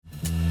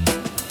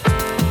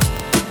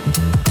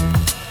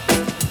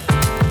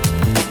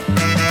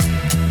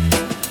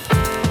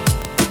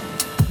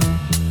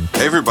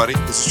Hey everybody,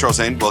 this is Charles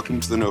Hain.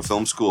 Welcome to the No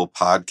Film School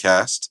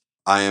podcast.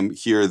 I am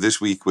here this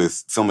week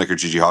with filmmaker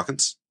Gigi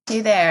Hawkins. Hey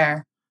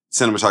there.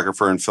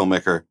 Cinematographer and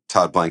filmmaker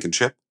Todd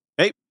Blankenship.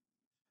 Hey.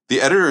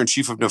 The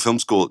editor-in-chief of No Film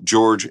School,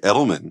 George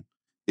Edelman,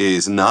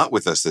 is not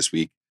with us this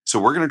week,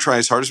 so we're going to try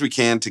as hard as we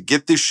can to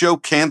get this show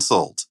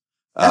canceled.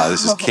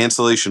 This is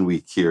cancellation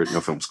week here at No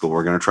Film School.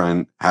 We're going to try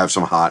and have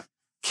some hot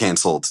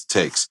canceled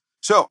takes.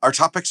 So our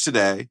topics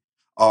today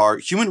are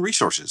human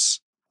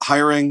resources.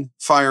 Hiring,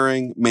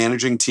 firing,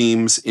 managing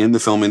teams in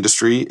the film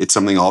industry. It's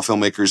something all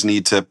filmmakers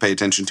need to pay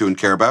attention to and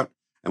care about,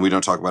 and we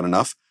don't talk about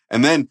enough.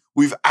 And then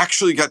we've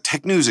actually got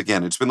tech news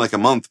again. It's been like a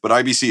month, but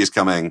IBC is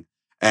coming.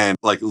 And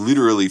like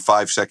literally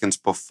 5 seconds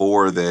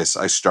before this,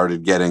 I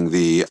started getting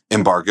the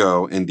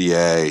embargo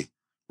NDA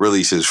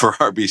releases for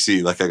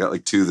RBC. Like I got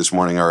like 2 this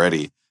morning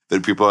already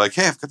that people are like,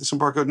 hey, I've got this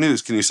embargoed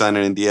news. Can you sign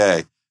an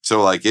NDA?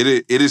 So like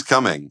it is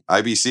coming.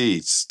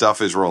 IBC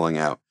stuff is rolling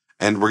out.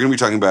 And we're going to be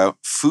talking about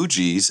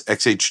Fuji's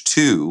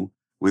X-H2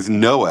 with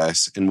no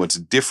S and what's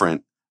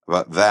different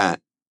about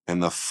that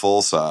and the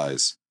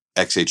full-size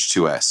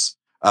X-H2S.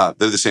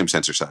 They're the same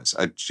sensor size.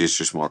 It's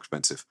just more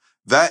expensive.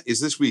 That is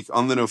this week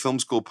on the No Film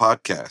School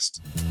podcast.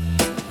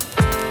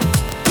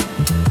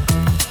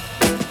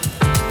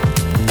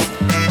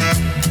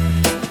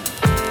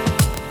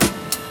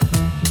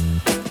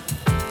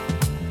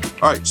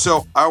 All right,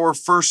 so our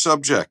first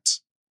subject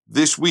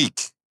this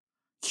week,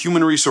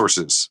 human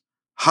resources,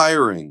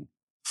 hiring,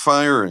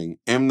 firing,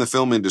 and the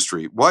film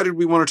industry. Why did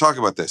we want to talk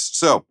about this?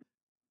 So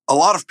a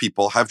lot of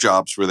people have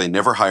jobs where they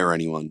never hire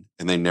anyone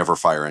and they never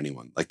fire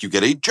anyone. Like you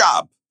get a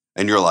job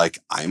and you're like,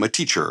 I'm a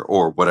teacher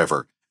or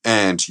whatever.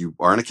 And you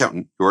are an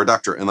accountant, you're a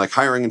doctor, and like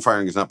hiring and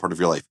firing is not part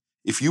of your life.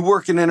 If you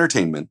work in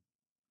entertainment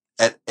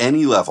at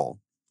any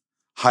level,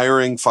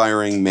 hiring,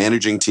 firing,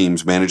 managing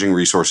teams, managing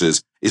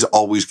resources is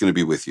always going to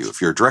be with you.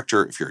 If you're a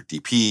director, if you're a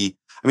DP,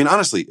 I mean,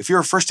 honestly, if you're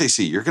a first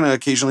AC, you're going to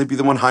occasionally be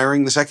the one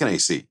hiring the second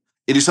AC.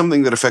 It is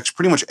something that affects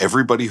pretty much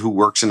everybody who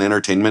works in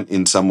entertainment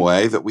in some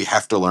way, that we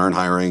have to learn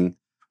hiring.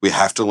 We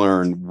have to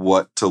learn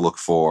what to look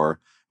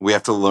for. We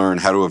have to learn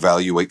how to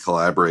evaluate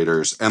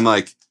collaborators. And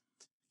like,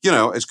 you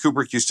know, as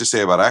Kubrick used to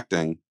say about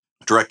acting,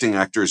 directing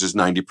actors is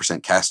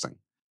 90% casting.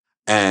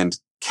 And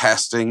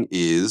casting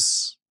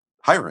is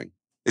hiring.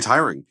 It's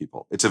hiring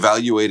people. It's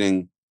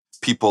evaluating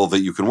people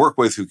that you can work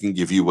with who can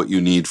give you what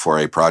you need for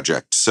a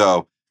project.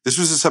 So this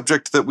was a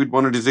subject that we'd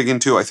wanted to dig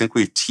into. I think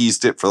we've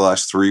teased it for the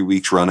last 3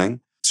 weeks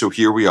running. So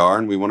here we are,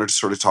 and we wanted to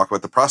sort of talk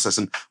about the process.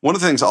 And one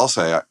of the things I'll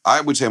say, I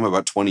would say I'm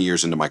about 20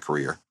 years into my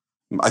career.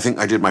 I think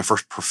I did my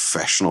first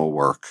professional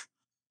work.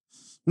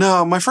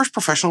 No, my first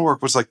professional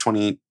work was like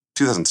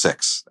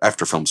 2006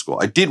 after film school.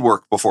 I did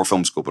work before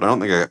film school, but I don't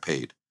think I got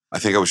paid. I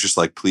think I was just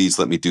like, please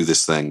let me do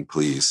this thing,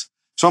 please.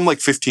 So I'm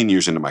like 15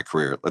 years into my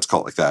career. Let's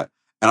call it like that.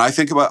 And I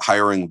think about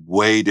hiring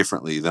way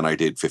differently than I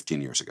did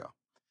 15 years ago.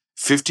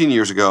 15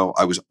 years ago,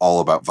 I was all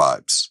about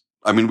vibes.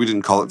 I mean, we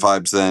didn't call it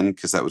vibes then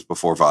because that was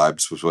before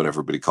vibes was what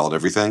everybody called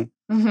everything.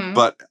 Mm-hmm.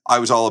 But I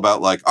was all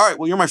about like, all right,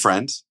 well, you're my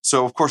friend.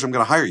 So of course I'm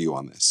going to hire you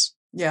on this.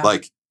 Yeah.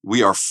 Like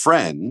we are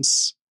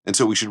friends. And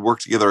so we should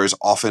work together as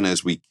often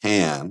as we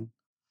can.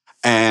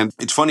 And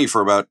it's funny,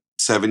 for about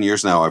 7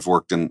 years now, I've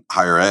worked in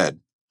higher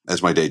ed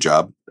as my day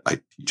job.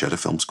 I teach at a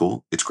film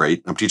school. It's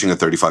great. I'm teaching a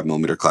 35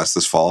 millimeter class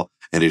this fall,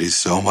 and it is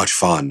so much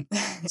fun.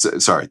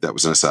 Sorry, that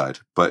was an aside,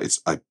 but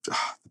the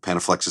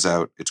Panaflex is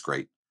out. It's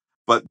great.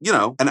 But, you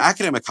know, an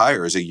academic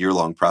hire is a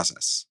year-long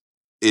process.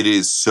 It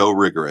is so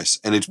rigorous,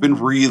 and it's been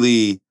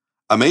really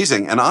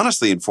amazing and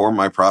honestly informed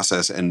my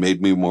process and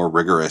made me more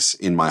rigorous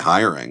in my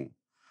hiring,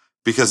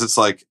 because it's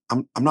like,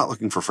 I'm not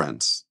looking for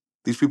friends.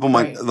 These people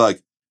might,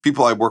 like,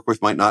 people I work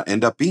with might not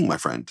end up being my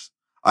friend.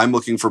 I'm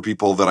looking for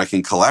people that I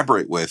can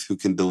collaborate with who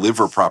can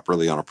deliver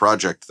properly on a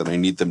project that I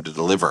need them to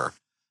deliver.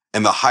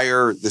 And the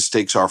higher the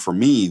stakes are for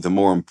me, the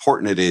more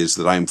important it is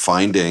that I'm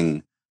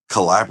finding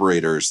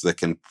collaborators that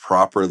can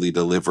properly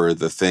deliver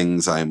the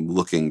things I'm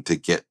looking to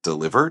get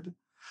delivered.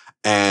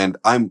 And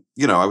I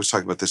was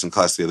talking about this in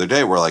class the other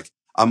day where like,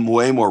 I'm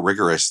way more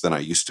rigorous than I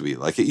used to be.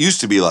 Like it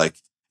used to be like,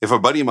 if a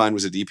buddy of mine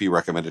was a DP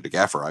recommended a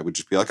gaffer, I would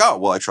just be like, oh,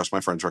 well, I trust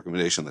my friend's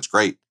recommendation. That's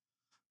great.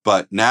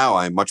 But now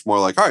I'm much more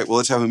like, all right, well,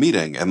 let's have a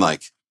meeting. And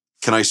like,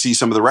 can I see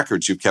some of the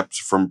records you've kept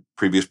from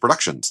previous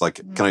productions?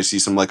 Like, can I see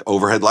some like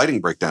overhead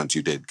lighting breakdowns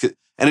you did?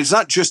 And it's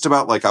not just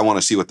about like, I want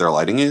to see what their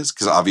lighting is,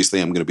 because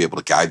obviously I'm going to be able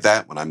to guide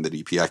that. When I'm the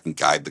DP, I can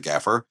guide the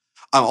gaffer.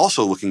 I'm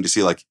also looking to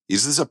see like,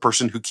 is this a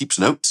person who keeps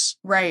notes?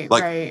 Right,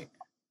 like, right.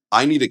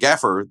 I need a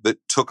gaffer that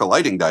took a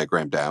lighting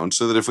diagram down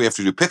so that if we have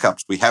to do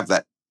pickups, we have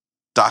that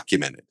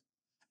documented.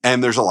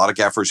 And there's a lot of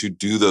gaffers who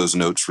do those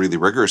notes really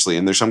rigorously.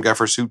 And there's some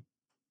gaffers who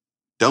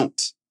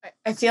don't.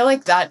 I feel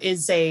like that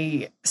is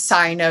a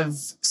sign of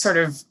sort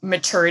of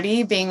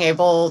maturity, being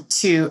able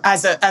to,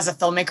 as a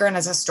filmmaker and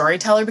as a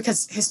storyteller,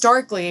 because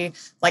historically,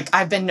 like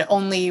I've been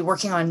only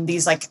working on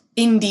these like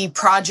indie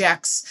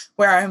projects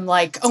where I'm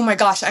like, oh my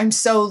gosh, I'm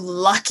so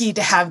lucky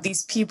to have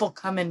these people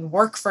come and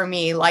work for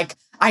me. Like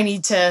I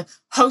need to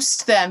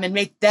host them and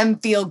make them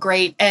feel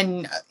great.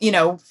 And, you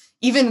know,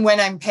 even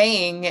when I'm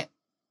paying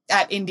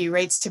at indie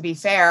rates, to be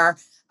fair,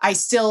 I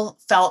still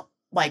felt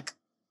like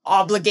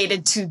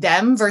obligated to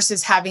them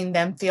versus having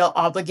them feel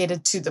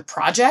obligated to the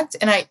project.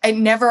 And it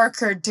never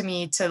occurred to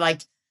me to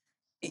like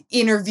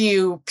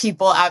interview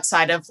people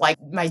outside of like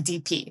my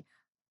DP,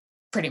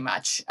 pretty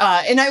much.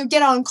 And I would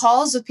get on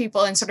calls with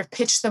people and sort of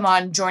pitch them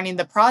on joining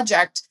the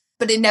project,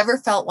 but it never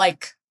felt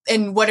like,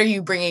 and what are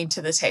you bringing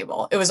to the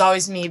table? It was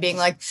always me being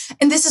like,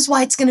 and this is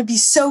why it's going to be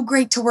so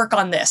great to work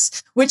on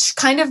this, which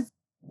kind of,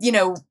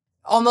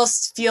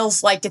 almost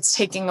feels like it's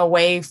taking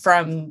away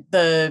from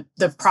the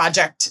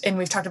project. And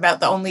we've talked about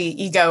the only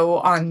ego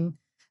on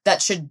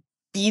that should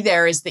be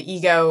there is the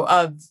ego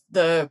of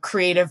the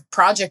creative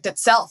project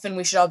itself. And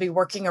we should all be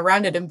working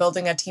around it and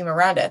building a team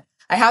around it.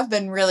 I have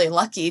been really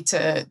lucky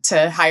to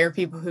hire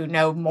people who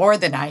know more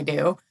than I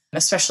do,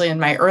 especially in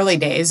my early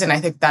days. And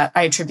I think that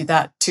I attribute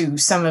that to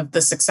some of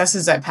the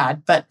successes I've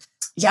had. But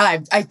yeah,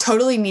 I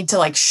totally need to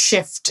like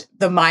shift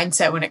the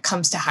mindset when it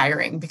comes to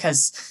hiring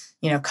because,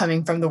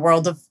 coming from the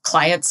world of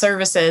client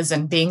services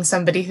and being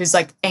somebody who's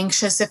like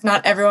anxious if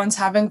not everyone's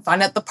having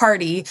fun at the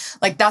party,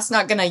 like that's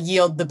not going to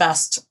yield the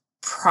best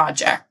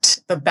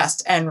project, the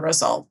best end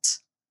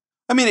result.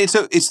 I mean,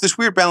 it's this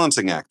weird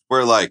balancing act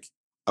where like,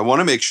 I want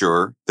to make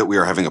sure that we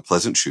are having a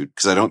pleasant shoot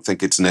because I don't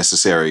think it's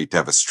necessary to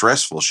have a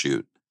stressful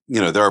shoot.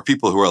 There are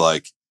people who are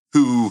like,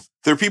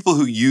 there are people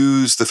who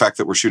use the fact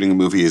that we're shooting a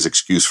movie as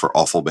excuse for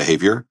awful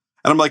behavior.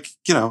 And I'm like,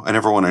 I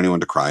never want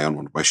anyone to cry on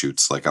one of my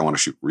shoots. Like I want to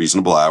shoot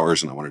reasonable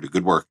hours and I want to do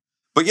good work.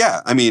 But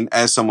yeah, I mean,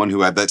 as someone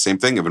who had that same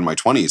thing of in my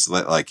 20s,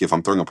 like if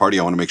I'm throwing a party,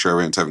 I want to make sure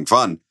everyone's having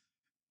fun.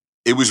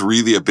 It was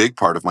really a big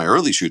part of my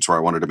early shoots where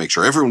I wanted to make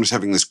sure everyone was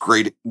having this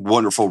great,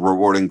 wonderful,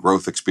 rewarding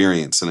growth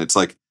experience. And it's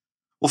like,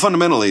 well,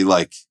 fundamentally,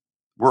 like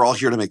we're all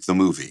here to make the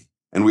movie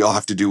and we all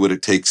have to do what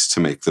it takes to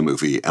make the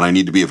movie. And I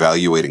need to be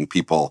evaluating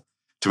people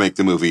to make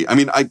the movie. I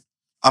mean,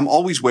 I'm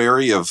always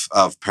wary of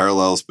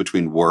parallels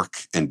between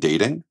work and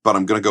dating, but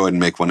I'm going to go ahead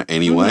and make one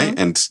anyway.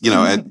 Mm-hmm.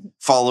 And,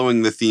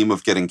 following the theme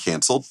of getting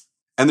canceled.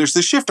 And there's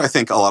this shift I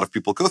think a lot of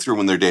people go through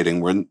when they're dating,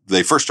 when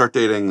they first start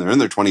dating, they're in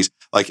their 20s.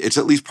 Like it's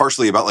at least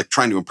partially about like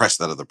trying to impress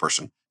that other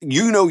person.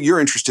 You're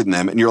interested in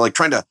them and you're like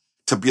trying to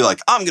be like,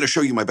 I'm going to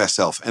show you my best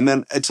self. And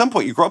then at some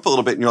point you grow up a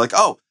little bit and you're like,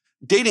 oh,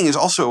 dating is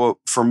also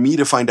for me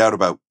to find out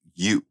about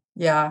you.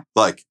 Yeah.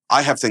 Like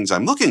I have things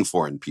I'm looking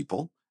for in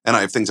people and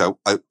I have things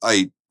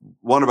I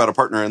want about a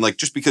partner. And like,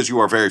 just because you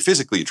are very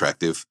physically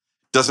attractive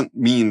doesn't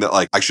mean that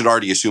like, I should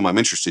already assume I'm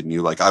interested in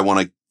you. Like I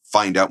want to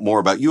find out more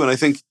about you. And I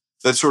think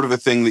that's sort of a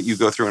thing that you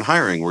go through in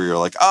hiring where you're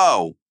like,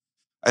 oh,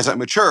 as I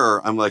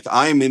mature, I'm like,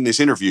 I'm in this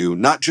interview,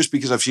 not just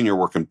because I've seen your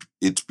work and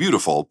it's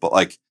beautiful, but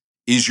like,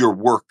 is your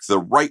work the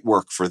right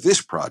work for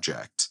this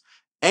project?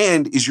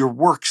 And is your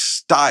work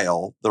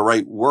style the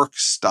right work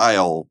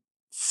style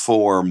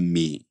for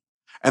me?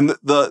 And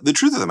the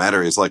truth of the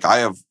matter is like, I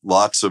have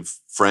lots of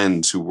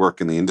friends who work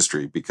in the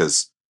industry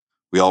because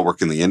we all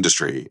work in the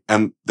industry.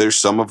 And there's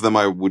some of them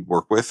I would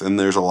work with and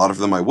there's a lot of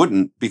them I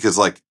wouldn't because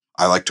like,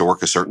 I like to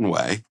work a certain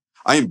way.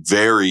 I am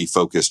very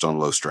focused on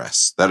low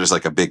stress. That is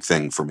like a big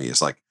thing for me.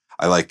 It's like,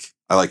 I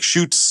like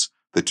shoots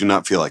that do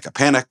not feel like a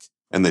panic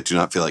and that do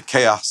not feel like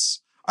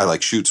chaos. I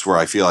like shoots where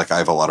I feel like I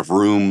have a lot of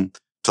room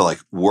to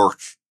like work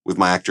with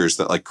my actors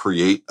that like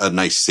create a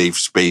nice safe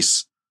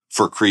space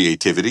for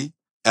creativity.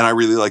 And I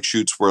really like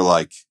shoots where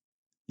like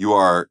you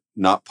are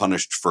not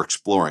punished for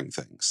exploring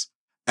things.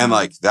 And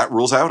like that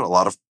rules out a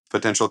lot of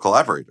potential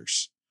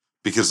collaborators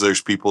because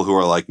there's people who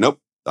are like, nope,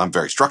 I'm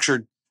very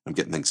structured. I'm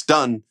getting things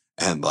done.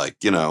 And like,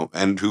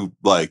 and who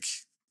like,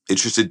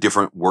 it's just a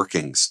different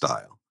working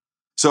style.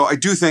 So I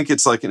do think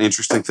it's like an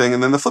interesting thing.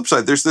 And then the flip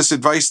side, there's this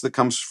advice that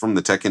comes from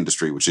the tech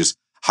industry, which is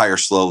hire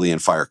slowly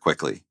and fire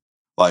quickly.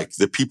 Like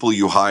the people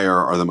you hire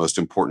are the most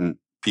important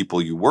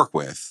people you work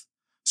with.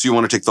 So you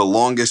want to take the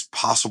longest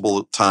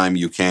possible time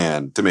you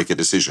can to make a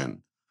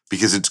decision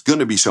because it's going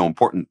to be so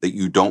important that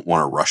you don't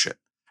want to rush it.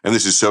 And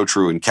this is so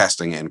true in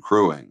casting and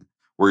crewing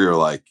where you're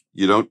like,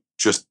 you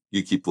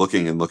keep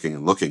looking and looking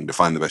and looking to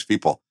find the best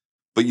people.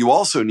 But you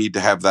also need to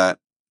have that.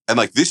 And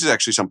like, this is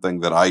actually something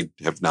that I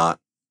have not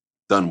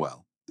done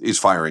well is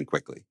firing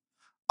quickly.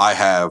 I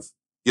have,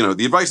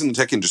 the advice in the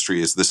tech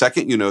industry is the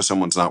second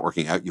someone's not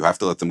working out, you have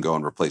to let them go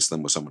and replace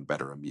them with someone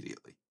better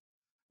immediately.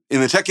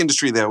 In the tech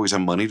industry, they always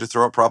have money to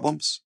throw at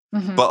problems.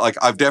 Mm-hmm. But like,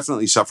 I've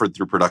definitely suffered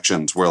through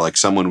productions where like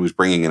someone was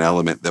bringing an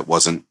element that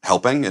wasn't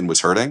helping and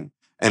was hurting.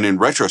 And in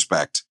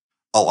retrospect,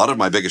 a lot of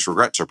my biggest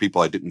regrets are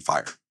people I didn't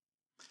fire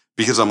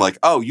because I'm like,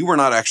 oh, you were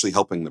not actually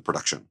helping the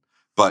production.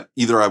 But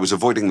either I was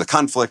avoiding the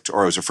conflict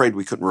or I was afraid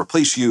we couldn't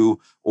replace you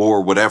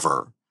or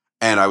whatever.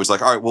 And I was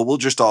like, all right, well,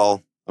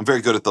 I'm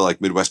very good at the like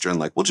Midwestern,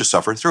 like we'll just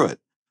suffer through it.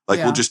 Like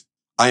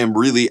I am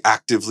really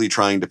actively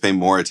trying to pay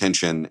more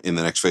attention in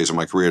the next phase of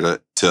my career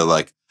to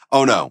like,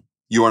 oh no,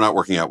 you are not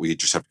working out. We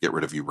just have to get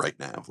rid of you right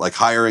now. Like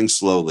hiring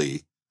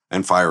slowly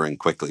and firing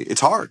quickly.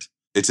 It's hard.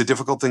 It's a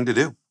difficult thing to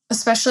do.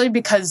 Especially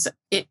because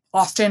it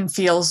often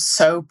feels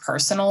so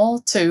personal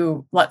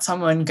to let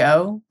someone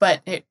go,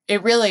 but it's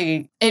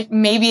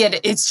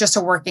just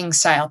a working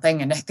style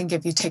thing. And I think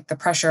if you take the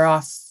pressure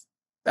off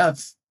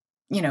of,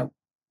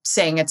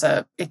 saying it's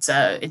a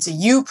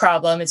you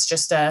problem. It's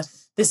just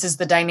this is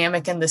the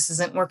dynamic and this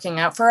isn't working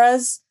out for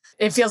us.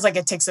 It feels like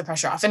it takes the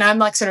pressure off. And I'm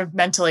like sort of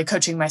mentally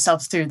coaching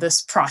myself through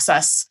this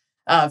process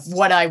of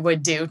what I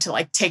would do to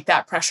like take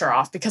that pressure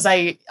off, because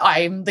I'd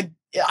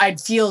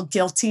feel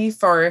guilty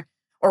or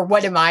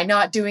what am I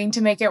not doing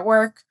to make it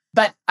work?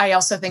 But I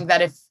also think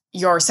that if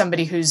you're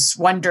somebody who's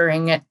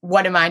wondering,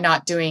 what am I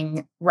not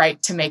doing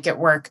right to make it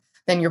work,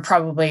 then you're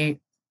probably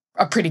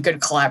a pretty good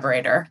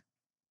collaborator.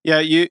 Yeah,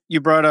 you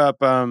brought up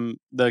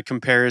the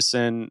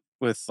comparison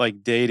with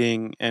like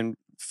dating. And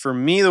for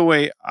me, the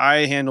way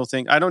I handle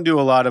things, I don't do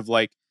a lot of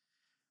like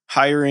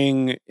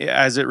hiring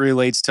as it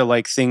relates to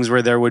like things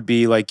where there would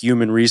be like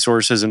human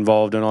resources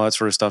involved and all that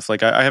sort of stuff.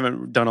 Like I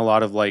haven't done a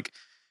lot of like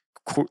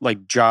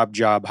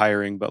job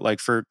hiring, but like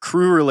for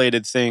crew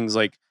related things,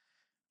 like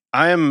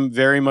I am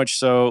very much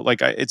so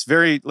like it's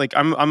very like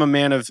I'm a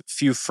man of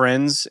few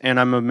friends and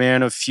I'm a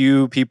man of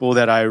few people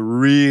that I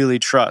really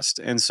trust.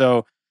 And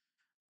so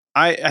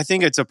I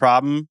think it's a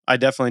problem. I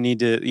definitely need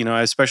to,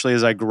 especially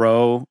as I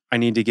grow, I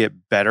need to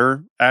get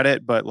better at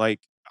it. But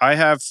like I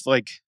have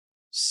like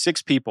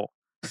 6 people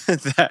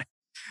that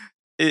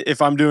if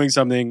I'm doing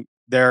something,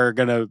 they're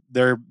gonna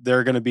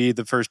be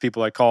the first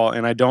people I call.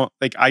 And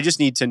I just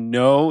need to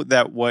know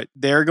that what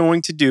they're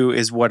going to do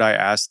is what I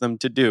ask them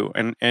to do.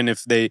 And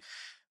if they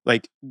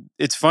like,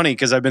 it's funny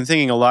because I've been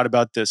thinking a lot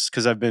about this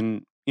because I've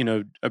been,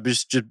 I've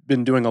just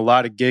been doing a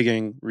lot of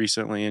gigging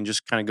recently and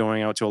just kind of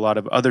going out to a lot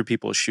of other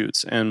people's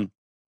shoots. And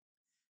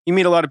you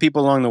meet a lot of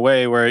people along the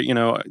way where,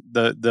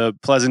 the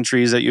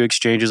pleasantries that you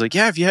exchange is like,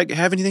 yeah, if you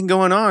have anything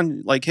going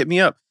on, like hit me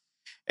up.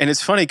 And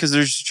it's funny because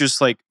there's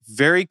just like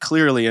very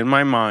clearly in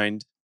my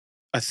mind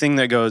a thing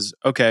that goes,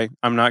 okay,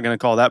 I'm not going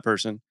to call that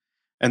person.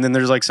 And then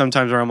there's like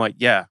sometimes where I'm like,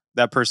 yeah,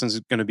 that person's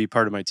going to be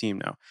part of my team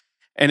now.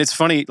 And it's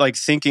funny, like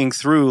thinking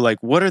through like,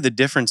 what are the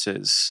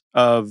differences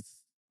of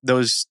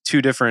those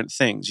two different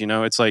things?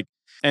 It's like,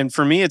 and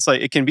for me, it's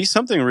like, it can be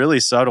something really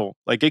subtle.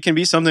 Like it can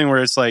be something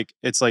where it's like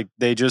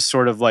they just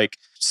sort of like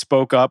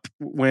spoke up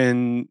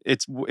when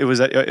it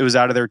was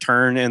out of their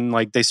turn and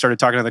like they started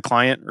talking to the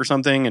client or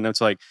something. And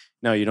it's like,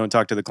 no, you don't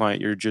talk to the client.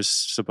 You're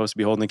just supposed to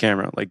be holding the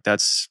camera. Like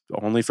that's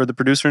only for the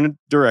producer and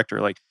director.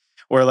 Like,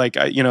 or like,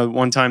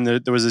 one time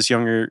there was this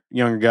younger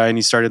guy and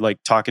he started like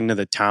talking to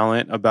the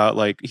talent about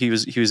like, he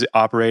was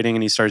operating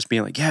and he starts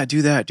being like, yeah,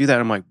 do that.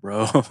 I'm like,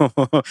 bro,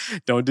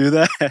 don't do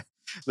that.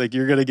 Like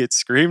you're going to get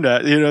screamed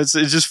at, it's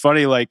just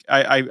funny. Like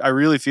I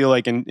really feel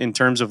like in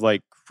terms of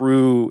like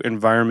crew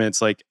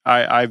environments, like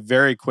I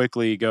very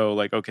quickly go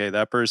like, okay,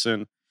 that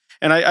person,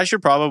 and I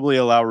should probably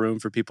allow room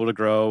for people to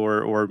grow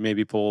or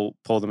maybe pull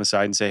them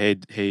aside and say,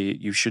 hey,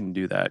 you shouldn't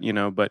do that,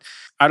 but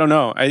I don't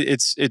know.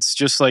 It's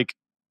just like,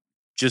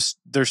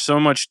 there's so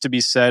much to be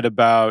said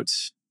about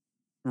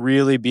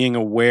really being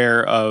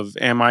aware of,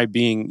 am I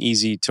being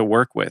easy to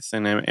work with?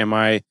 And am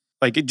I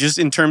like, just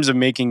in terms of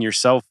making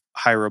yourself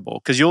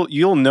hireable? Because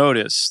you'll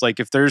notice like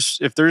if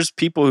there's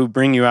people who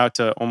bring you out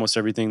to almost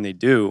everything they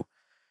do,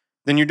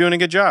 then you're doing a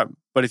good job.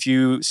 But if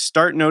you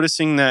start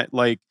noticing that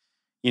like,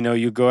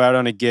 you go out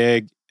on a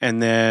gig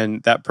and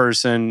then that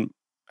person,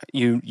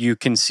 you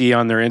can see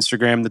on their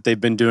Instagram that they've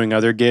been doing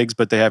other gigs,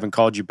 but they haven't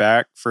called you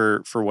back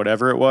for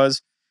whatever it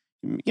was,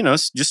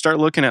 just start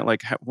looking at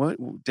like,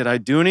 what did I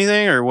do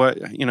anything or what,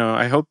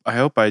 I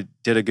hope I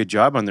did a good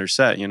job on their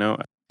set,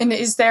 And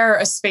is there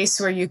a space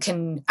where you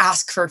can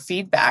ask for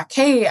feedback?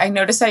 Hey, I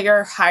noticed that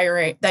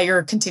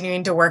you're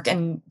continuing to work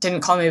and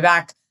didn't call me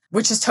back,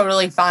 which is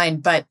totally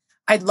fine. But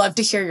I'd love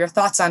to hear your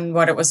thoughts on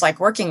what it was like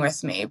working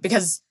with me.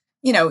 Because,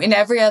 in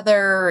every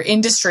other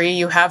industry,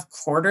 you have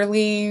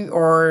quarterly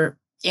or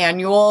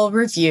annual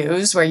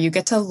reviews where you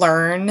get to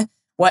learn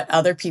what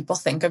other people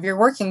think of your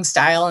working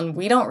style. And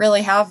we don't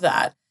really have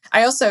that.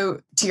 I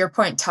also, to your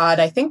point, Todd,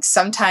 I think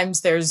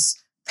sometimes there's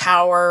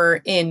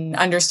power in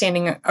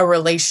understanding a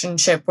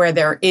relationship where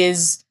there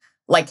is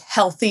like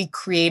healthy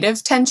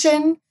creative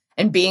tension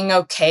and being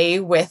okay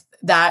with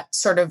that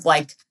sort of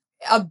like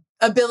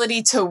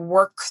ability to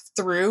work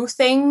through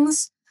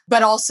things,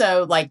 but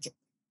also like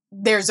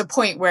there's a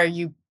point where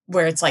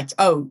it's like,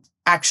 oh,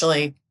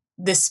 actually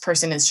this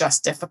person is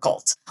just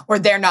difficult, or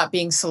they're not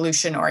being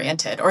solution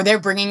oriented, or they're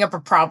bringing up a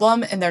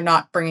problem and they're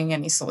not bringing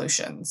any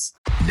solutions.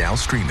 Now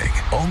streaming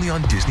only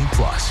on Disney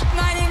Plus.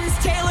 My name is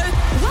Taylor.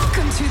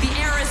 Welcome to the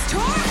Eras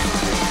Tour.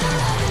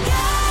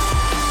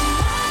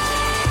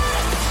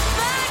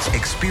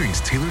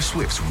 Experience Taylor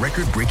Swift's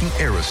record-breaking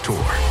Eras Tour.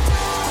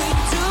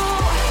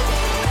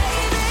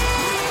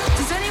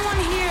 Does anyone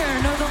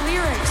here know the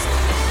lyrics?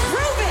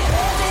 Prove it!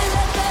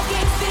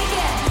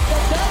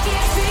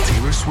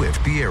 Taylor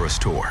Swift The Eras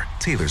Tour,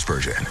 Taylor's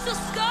version,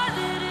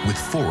 with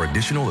 4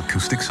 additional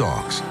acoustic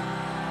songs.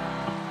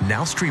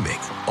 Now streaming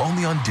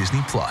only on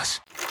Disney Plus.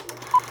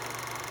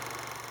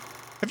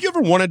 Have you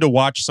ever wanted to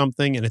watch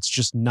something and it's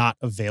just not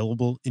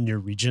available in your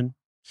region?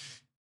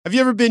 Have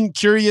you ever been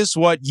curious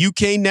what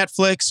UK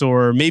Netflix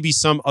or maybe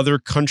some other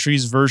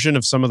country's version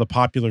of some of the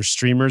popular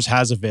streamers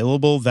has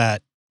available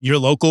that your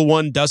local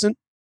one doesn't?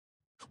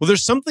 Well,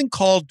 there's something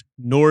called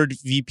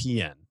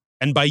NordVPN.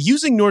 And by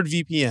using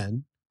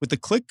NordVPN, With the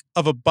click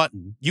of a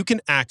button, you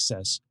can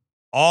access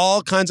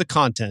all kinds of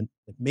content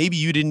that maybe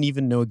you didn't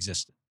even know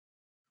existed.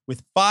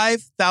 With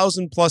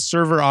 5,000 plus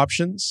server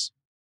options,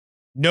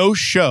 no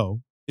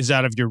show is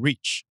out of your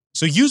reach.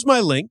 So use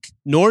my link,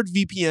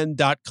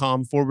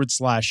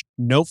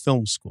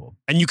 nordvpn.com/nofilmschool,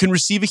 and you can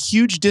receive a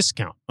huge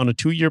discount on a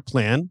 2-year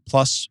plan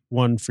plus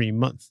 1 free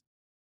month.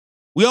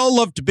 We all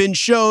love to binge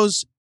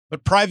shows,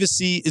 but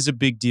privacy is a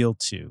big deal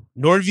too.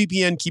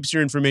 NordVPN keeps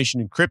your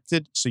information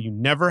encrypted, so you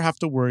never have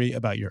to worry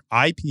about your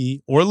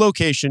IP or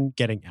location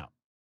getting out.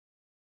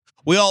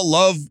 We all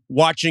love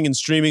watching and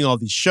streaming all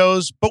these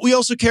shows, but we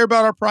also care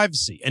about our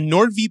privacy, and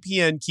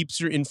NordVPN keeps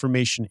your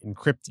information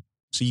encrypted,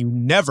 so you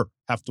never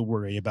have to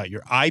worry about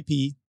your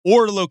IP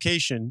or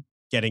location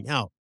getting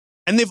out.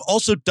 And they've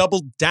also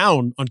doubled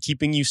down on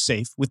keeping you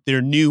safe with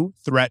their new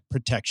threat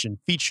protection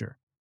feature.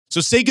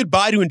 So say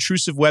goodbye to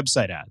intrusive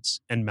website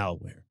ads and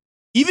malware.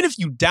 Even if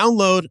you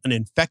download an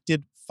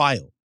infected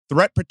file,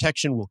 threat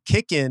protection will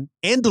kick in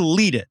and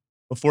delete it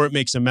before it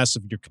makes a mess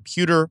of your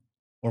computer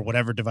or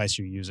whatever device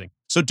you're using.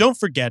 So don't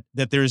forget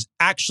that there is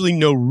actually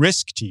no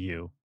risk to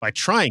you by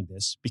trying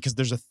this, because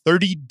there's a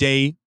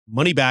 30-day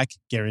money-back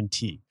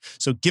guarantee.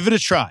 So give it a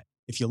try.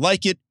 If you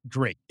like it,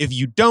 great. If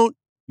you don't,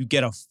 you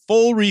get a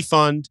full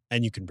refund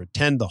and you can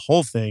pretend the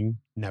whole thing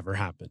never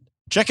happened.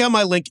 Check out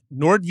my link,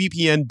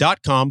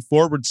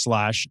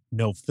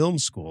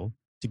 nordvpn.com/nofilmschool,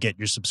 to get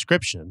your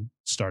subscription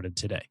started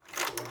today.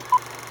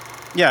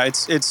 Yeah,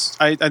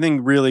 I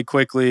think really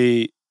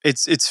quickly,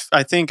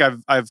 I think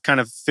I've kind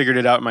of figured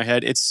it out in my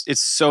head. It's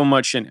so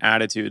much an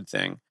attitude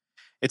thing.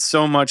 It's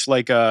so much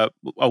like a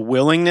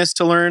willingness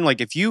to learn.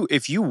 Like if you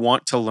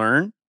want to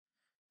learn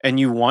and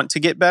you want to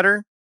get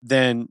better,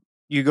 then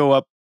you go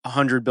up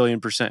 100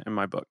 billion% in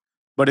my book.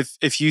 But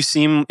if you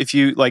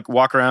like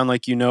walk around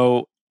like you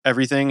know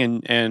everything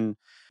and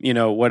you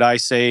know what I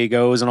say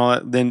goes and all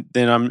that,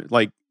 then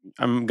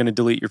I'm gonna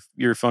delete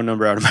your phone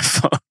number out of my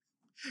phone,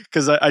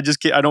 because I just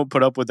can't, I don't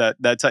put up with that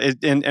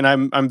and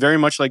I'm very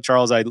much like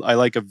Charles. I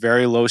like a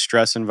very low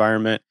stress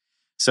environment.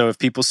 So if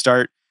people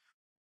start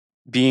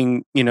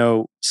being, you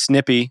know,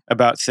 snippy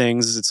about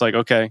things, it's like,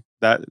 okay,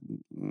 that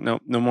no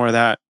more of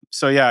that.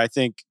 So yeah, I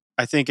think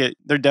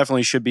there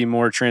definitely should be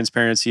more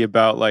transparency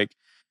about like,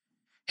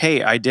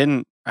 hey,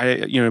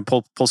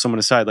 pull someone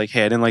aside, like,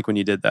 hey, I didn't like when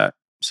you did that,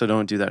 so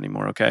don't do that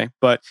anymore, okay?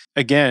 But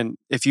again,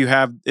 if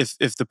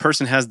the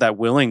person has that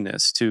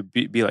willingness to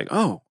be like,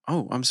 oh,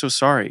 I'm so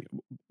sorry,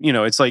 you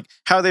know, it's like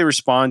how they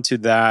respond to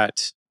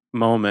that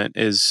moment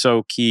is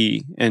so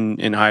key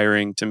in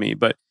hiring to me.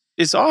 But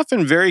it's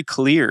often very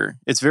clear.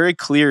 It's very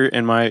clear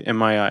in my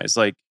eyes.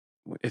 Like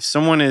if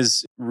someone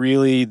is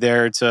really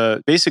there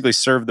to basically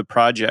serve the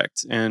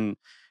project and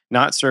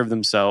not serve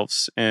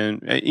themselves,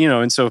 and you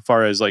know,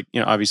 insofar as like,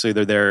 you know, obviously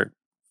they're there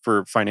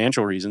for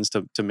financial reasons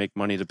to make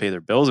money to pay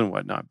their bills and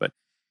whatnot. But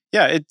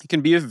yeah, it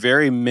can be a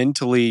very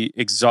mentally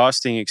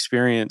exhausting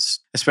experience,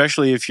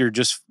 especially if you're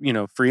just, you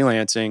know,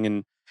 freelancing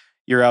and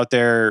you're out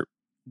there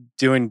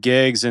doing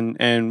gigs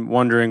and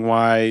wondering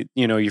why,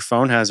 you know, your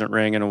phone hasn't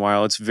rang in a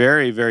while. It's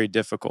very, very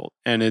difficult.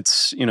 And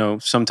it's, you know,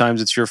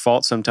 sometimes it's your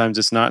fault, sometimes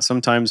it's not.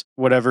 Sometimes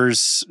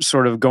whatever's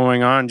sort of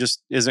going on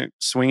just isn't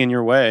swinging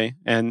your way.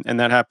 And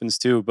that happens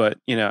too. But,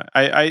 you know,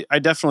 I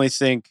definitely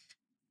think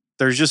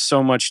there's just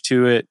so much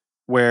to it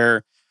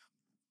where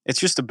it's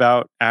just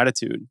about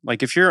attitude.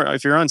 Like if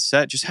you're on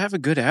set, just have a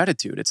good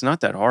attitude. It's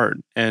not that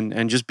hard.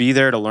 And just be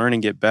there to learn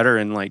and get better,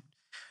 and like,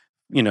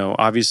 you know,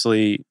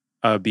 obviously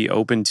be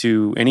open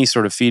to any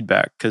sort of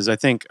feedback. Because I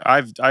think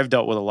I've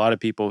dealt with a lot of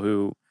people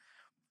who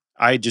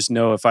I just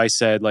know if I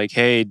said like,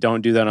 hey,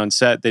 don't do that on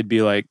set, they'd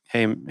be like,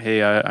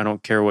 hey, I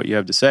don't care what you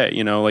have to say.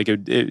 You know, like,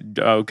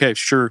 okay,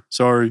 sure,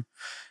 sorry.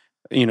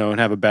 You know, and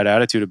have a bad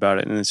attitude about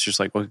it. And it's just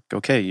like, well,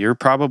 okay, you're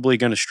probably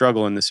going to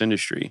struggle in this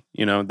industry.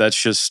 You know, that's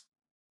just,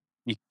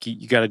 you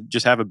got to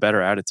just have a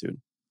better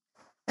attitude.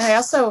 And I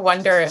also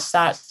wonder if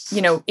that,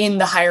 you know, in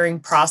the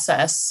hiring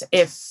process,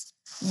 if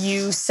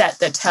you set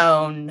the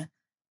tone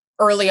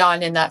early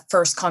on in that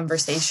first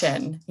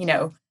conversation, you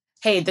know,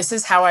 hey, this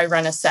is how I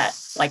run a set,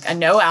 like a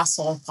no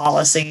asshole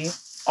policy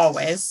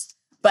always,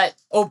 but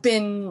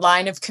open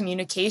line of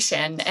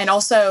communication. And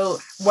also,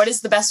 what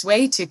is the best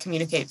way to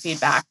communicate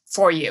feedback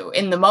for you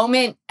in the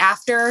moment?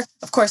 After,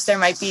 of course, there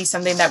might be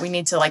something that we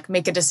need to like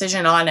make a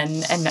decision on,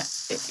 and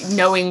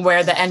knowing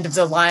where the end of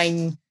the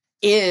line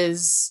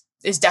is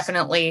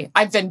definitely,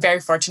 I've been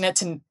very fortunate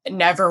to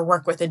never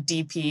work with a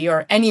DP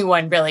or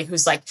anyone really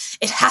who's like,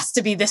 it has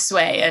to be this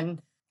way. And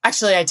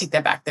actually, I take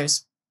that back.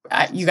 There's,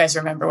 you guys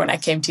remember when I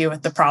came to you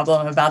with the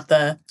problem about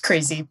the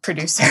crazy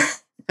producer?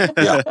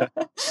 Yeah.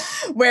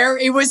 Where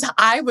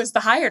I was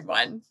the hired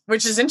one,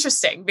 which is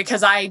interesting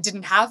because I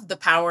didn't have the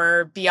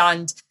power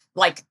beyond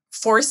like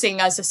forcing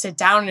us to sit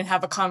down and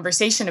have a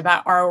conversation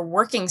about our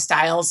working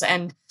styles.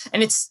 And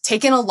it's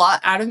taken a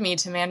lot out of me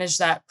to manage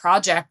that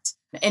project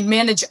and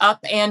manage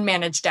up and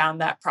manage down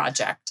that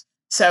project.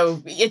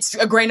 So it's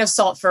a grain of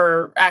salt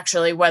for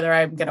actually whether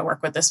I'm going to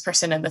work with this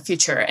person in the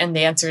future. And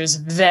the answer is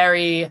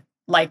very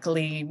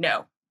likely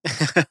no.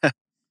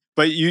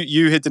 But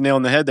you hit the nail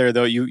on the head there,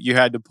 though. You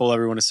had to pull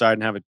everyone aside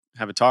and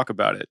have a talk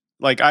about it.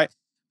 Like I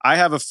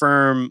have a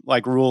firm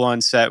like rule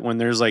on set when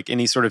there's like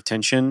any sort of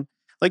tension.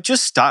 Like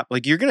just stop.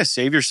 Like you're gonna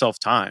save yourself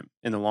time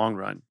in the long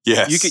run.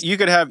 Yes. You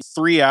could have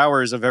 3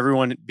 hours of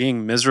everyone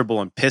being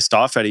miserable and pissed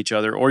off at each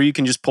other, or you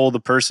can just pull the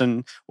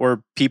person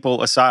or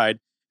people aside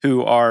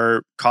who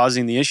are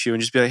causing the issue and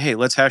just be like, hey,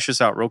 let's hash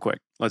this out real quick.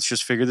 Let's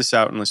just figure this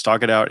out and let's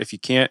talk it out. If you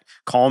can't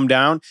calm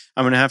down,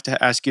 I'm going to have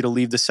to ask you to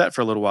leave the set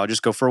for a little while.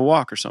 Just go for a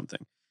walk or something.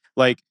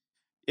 Like,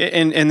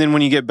 and then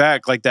when you get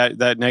back, like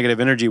that negative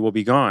energy will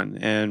be gone.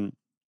 And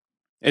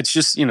it's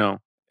just,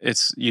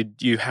 it's,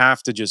 you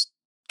have to just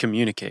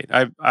communicate.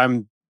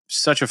 I'm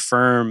such a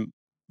firm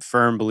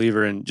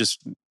believer in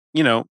just,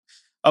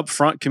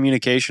 upfront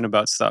communication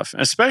about stuff,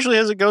 especially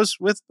as it goes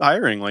with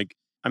hiring. Like,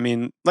 I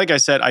mean, like I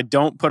said, I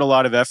don't put a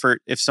lot of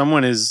effort. If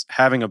someone is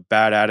having a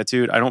bad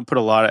attitude, I don't put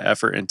a lot of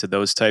effort into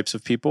those types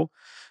of people.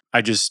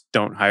 I just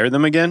don't hire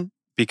them again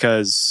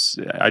because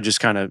I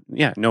just kind of,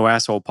 no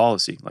asshole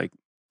policy. Like,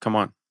 come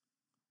on.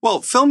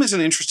 Well, film is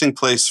an interesting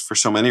place for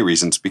so many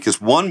reasons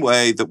because one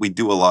way that we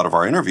do a lot of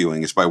our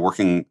interviewing is by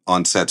working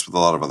on sets with a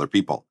lot of other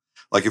people.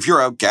 Like if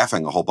you're out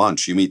gaffing a whole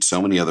bunch, you meet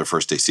so many other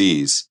first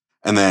ACs.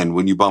 And then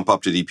when you bump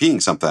up to DPing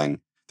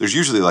something, there's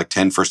usually like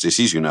 10 first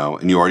ACs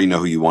and you already know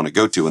who you want to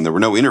go to, and there were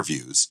no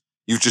interviews.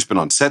 You've just been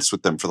on sets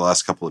with them for the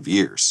last couple of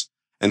years.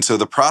 And so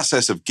the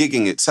process of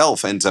gigging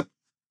itself ends up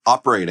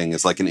operating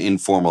as like an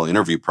informal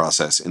interview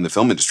process in the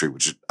film industry,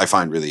 which I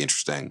find really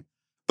interesting.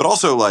 But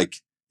also like,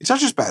 it's not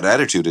just bad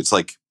attitude. It's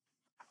like,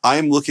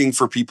 I'm looking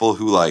for people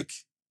who like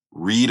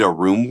read a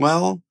room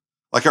well.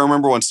 Like I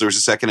remember once there was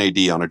a second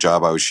AD on a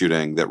job I was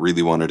shooting that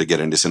really wanted to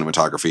get into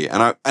cinematography.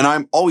 And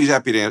I'm always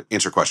happy to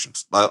answer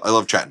questions. I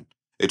love chatting.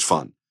 It's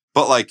fun.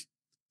 But like,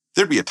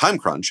 there'd be a time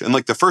crunch, and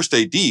like the first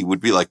AD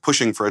would be like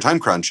pushing for a time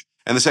crunch,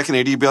 and the second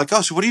AD would be like,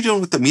 "Oh, so what are you doing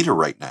with the meter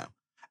right now?"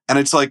 And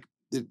it's like,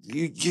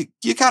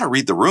 you got to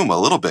read the room a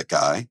little bit,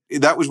 guy.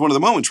 That was one of the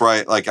moments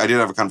where I did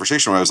have a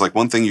conversation where I was like,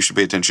 one thing you should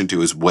pay attention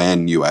to is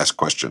when you ask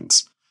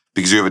questions,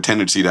 because you have a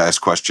tendency to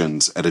ask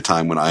questions at a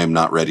time when I am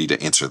not ready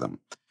to answer them,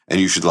 and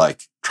you should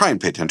like try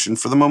and pay attention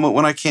for the moment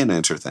when I can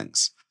answer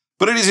things.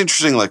 But it is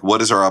interesting, like,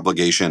 what is our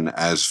obligation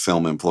as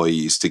film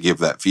employees to give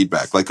that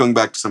feedback? Like going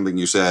back to something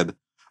you said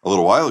a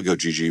little while ago,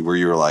 Gigi, where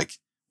you were like,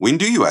 when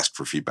do you ask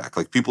for feedback?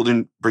 Like people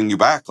didn't bring you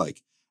back.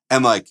 Like,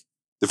 and like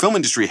the film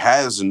industry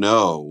has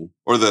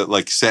or the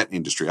like set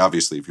industry,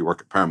 obviously, if you work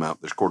at Paramount,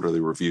 there's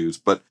quarterly reviews.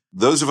 But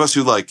those of us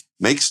who like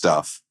make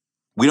stuff,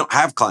 we don't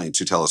have clients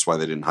who tell us why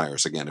they didn't hire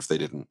us again if they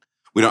didn't.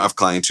 We don't have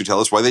clients who tell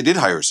us why they did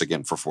hire us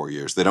again for 4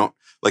 years. They don't,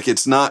 like,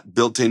 it's not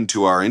built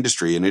into our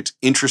industry. And it's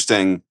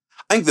interesting.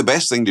 I think the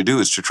best thing to do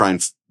is to try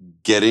and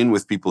get in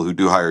with people who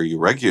do hire you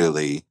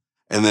regularly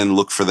and then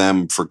look for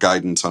them for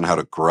guidance on how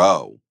to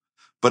grow.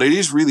 But it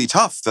is really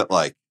tough that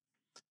like,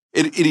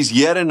 it is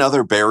yet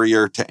another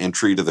barrier to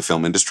entry to the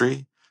film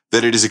industry,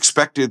 that it is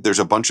expected there's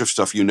a bunch of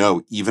stuff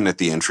even at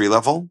the entry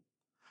level.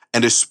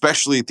 And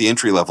especially at the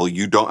entry level,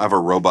 you don't have a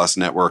robust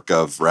network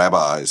of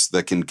rabbis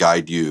that can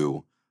guide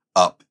you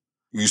up.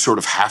 You sort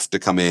of have to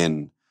come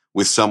in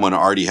with someone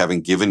already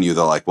having given you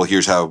the like, well,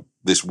 here's how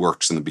this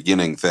works in the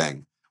beginning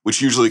thing,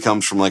 which usually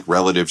comes from like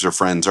relatives or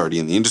friends already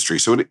in the industry.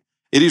 So it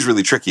is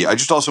really tricky. I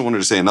just also wanted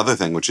to say another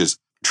thing, which is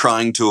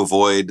trying to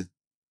avoid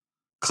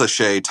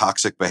cliche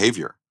toxic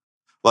behavior.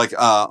 Like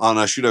on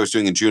a shoot I was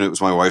doing in June, it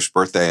was my wife's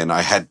birthday, and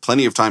I had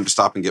plenty of time to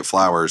stop and get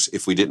flowers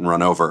if we didn't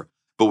run over.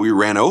 But we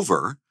ran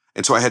over,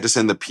 and so I had to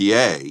send the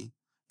PA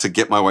to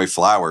get my wife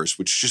flowers,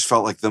 which just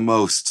felt like the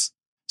most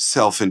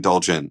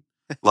self-indulgent.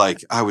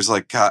 Like I was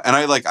like, God, and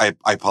I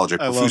apologize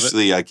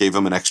profusely. I gave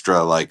him an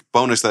extra like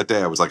bonus that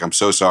day. I was like, I'm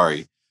so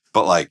sorry,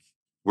 but like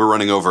we're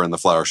running over and the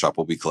flower shop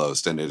will be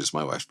closed, and it is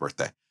my wife's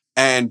birthday.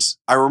 And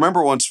I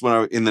remember once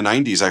when in the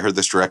 90s, I heard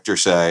this director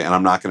say, and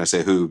I'm not going to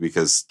say who,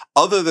 because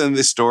other than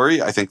this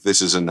story, I think this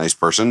is a nice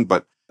person,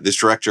 but this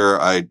director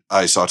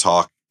I saw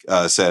talk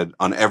said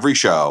on every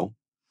show,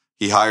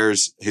 he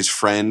hires his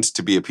friend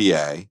to be a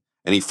PA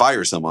and he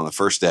fires them on the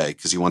first day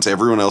because he wants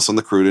everyone else on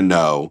the crew to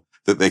know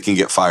that they can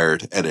get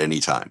fired at any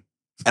time.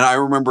 And I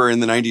remember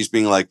in the 90s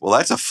being like, well,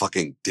 that's a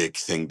fucking dick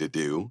thing to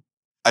do.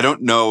 I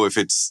don't know if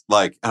it's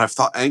like, and I've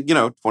thought,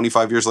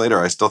 25 years later,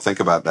 I still think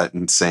about that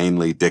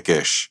insanely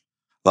dickish,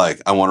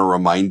 like, I want to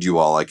remind you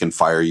all I can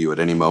fire you at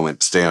any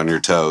moment, stay on your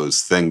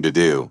toes thing to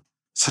do.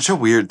 Such a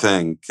weird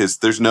thing because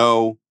there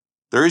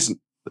isn't,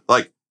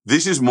 like,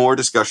 this is more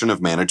discussion of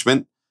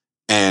management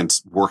and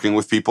working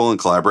with people and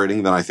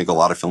collaborating than I think a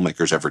lot of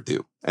filmmakers ever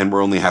do. And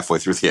we're only halfway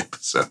through the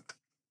episode.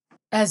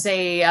 As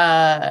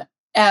a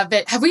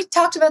avid, have we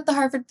talked about the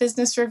Harvard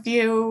Business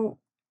Review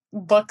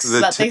books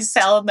that they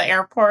sell in the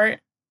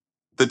airport?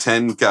 The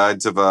 10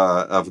 guides of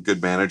a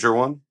good manager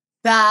one?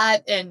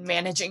 That and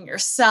managing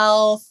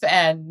yourself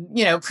and,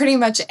 pretty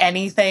much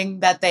anything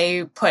that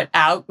they put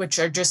out, which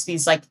are just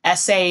these like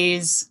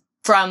essays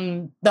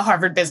from the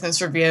Harvard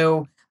Business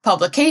Review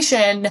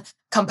publication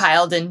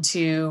compiled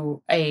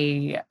into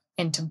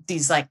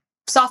these like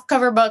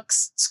softcover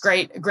books. It's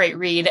great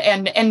read.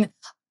 And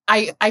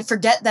I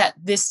forget that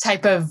this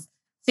type of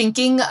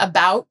thinking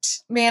about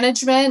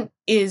management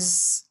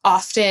is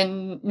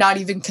often not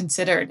even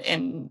considered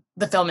in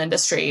the film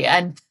industry.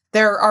 And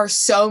there are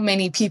so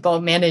many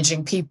people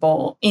managing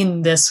people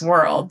in this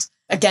world.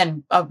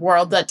 Again, a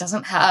world that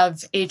doesn't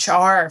have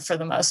HR for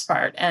the most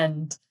part.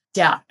 And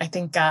yeah, I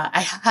think I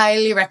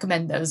highly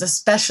recommend those,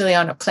 especially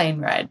on a plane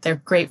ride. They're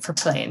great for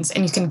planes,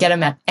 and you can get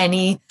them at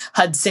any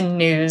Hudson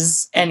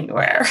News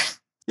anywhere.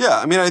 Yeah,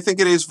 I mean, I think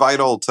it is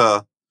vital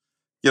to,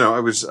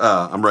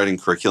 I'm writing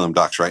curriculum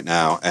docs right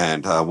now,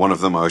 and one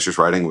of them I was just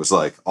writing was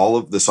like all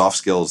of the soft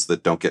skills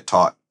that don't get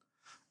taught.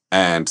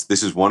 And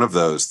this is one of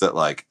those that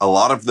like a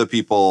lot of the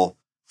people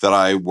that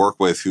I work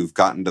with who've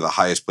gotten to the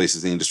highest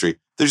places in the industry,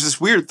 there's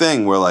this weird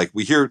thing where like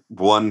we hear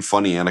one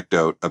funny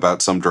anecdote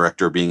about some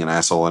director being an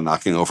asshole and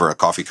knocking over a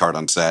coffee cart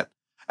on set.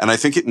 And I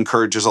think it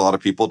encourages a lot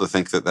of people to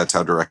think that that's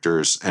how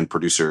directors and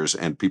producers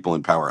and people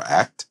in power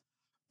act.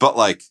 But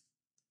like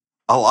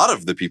a lot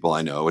of the people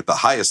I know at the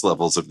highest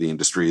levels of the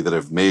industry that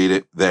have made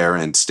it there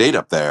and stayed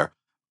up there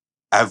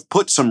have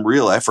put some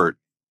real effort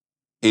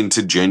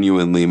into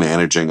genuinely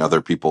managing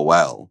other people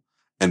well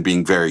and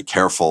being very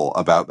careful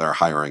about their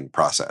hiring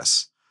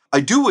process. I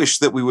do wish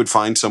that we would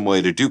find some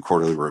way to do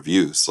quarterly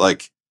reviews.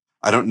 Like,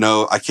 I don't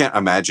know, I can't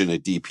imagine a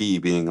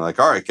DP being like,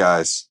 all right,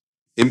 guys,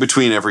 in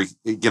between every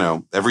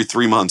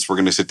 3 months, we're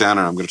going to sit down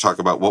and I'm going to talk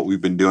about what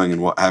we've been doing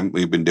and what haven't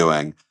we been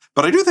doing.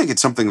 But I do think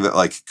it's something that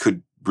like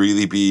could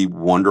really be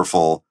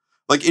wonderful.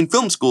 Like in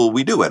film school,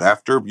 we do it.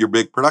 After your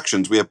big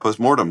productions, we have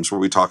postmortems where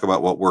we talk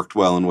about what worked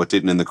well and what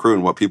didn't in the crew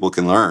and what people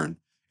can learn.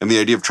 And the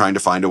idea of trying to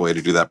find a way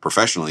to do that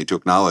professionally, to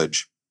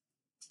acknowledge.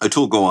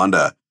 Atul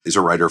Gawanda is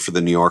a writer for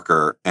The New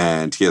Yorker,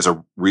 and he has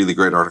a really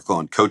great article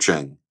on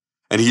coaching.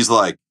 And he's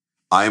like,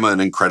 I'm an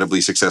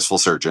incredibly successful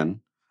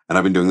surgeon, and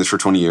I've been doing this for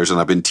 20 years, and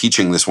I've been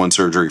teaching this one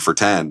surgery for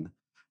 10.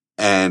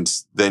 And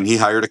then he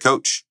hired a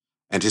coach,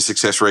 and his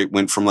success rate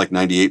went from like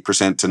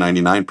 98% to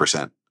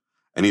 99%.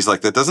 And he's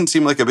like, that doesn't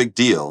seem like a big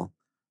deal,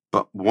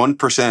 but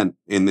 1%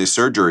 in this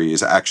surgery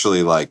is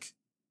actually like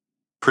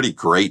pretty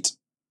great.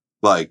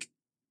 Like,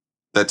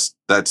 that's,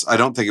 I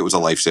don't think it was a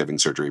life-saving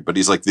surgery, but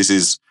he's like, this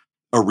is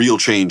a real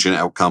change in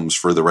outcomes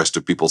for the rest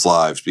of people's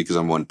lives because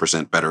I'm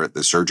 1% better at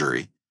this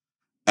surgery.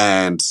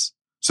 And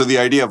so the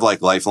idea of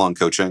like lifelong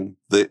coaching,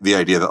 the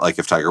idea that like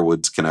if Tiger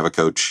Woods can have a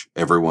coach,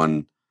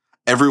 everyone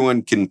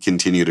can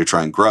continue to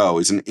try and grow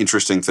is an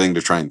interesting thing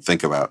to try and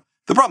think about.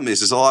 The problem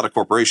is a lot of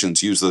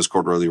corporations use those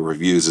quarterly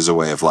reviews as a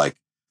way of like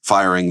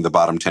firing the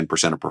bottom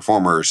 10% of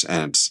performers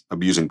and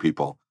abusing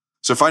people.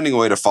 So finding a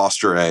way to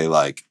foster a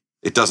like,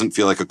 it doesn't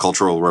feel like a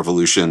cultural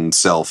revolution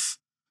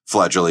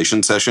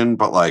self-flagellation session,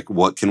 but like,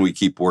 what can we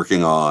keep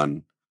working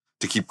on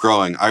to keep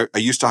growing? I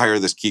used to hire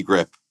this key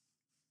grip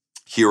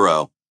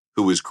hero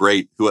who was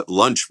great, who at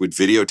lunch would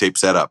videotape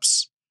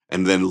setups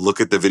and then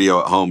look at the video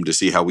at home to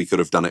see how we could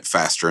have done it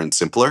faster and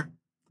simpler.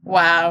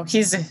 Wow,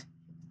 he's a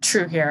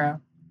true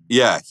hero.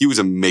 Yeah, he was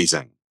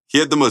amazing. He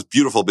had the most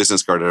beautiful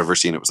business card I'd ever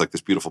seen. It was like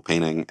this beautiful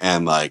painting.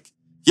 And like,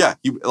 yeah,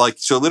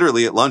 so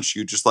literally at lunch,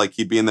 you just like,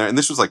 he'd be in there. And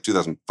this was like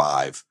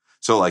 2005.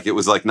 So like, it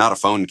was like not a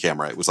phone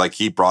camera. It was like,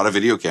 he brought a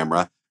video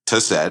camera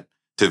to set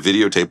to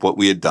videotape what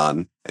we had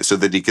done so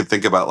that he could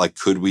think about like,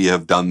 could we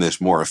have done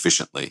this more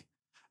efficiently?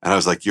 And I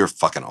was like, you're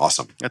fucking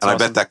awesome. That's awesome. I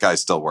bet that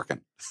guy's still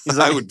working.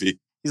 I would be.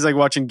 He's like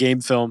watching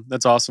game film.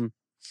 That's awesome.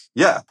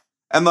 Yeah.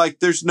 And like,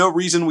 there's no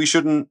reason we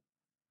shouldn't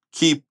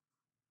keep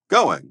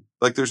going.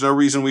 Like, there's no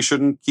reason we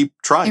shouldn't keep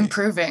trying.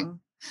 Improving.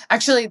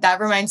 Actually,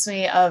 that reminds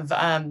me of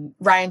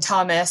Ryan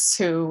Thomas,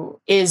 who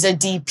is a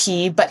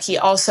DP, but he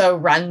also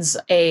runs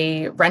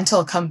a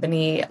rental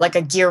company, like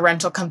a gear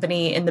rental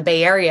company in the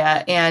Bay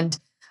Area. And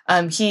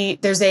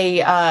there's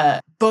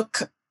a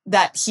book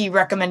that he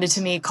recommended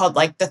to me called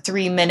like the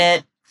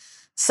 3-minute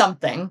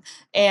something.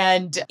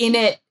 And in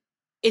it,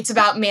 it's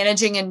about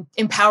managing and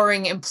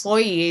empowering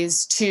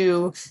employees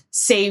to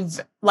save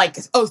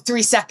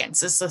 3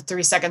 seconds. It's the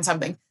 3-second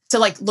something. To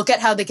like look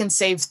at how they can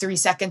save 3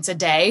 seconds a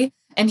day.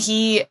 And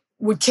he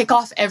would kick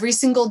off every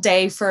single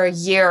day for a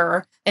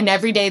year. And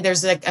every day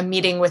there's like a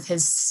meeting with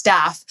his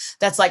staff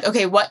that's like,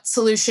 okay, what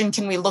solution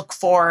can we look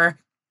for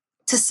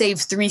to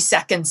save 3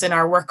 seconds in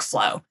our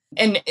workflow?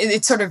 And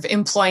it's sort of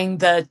employing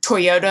the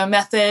Toyota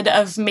method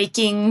of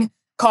making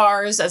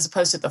cars as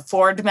opposed to the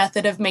Ford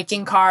method of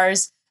making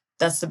cars.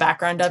 That's the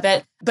background of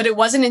it. But it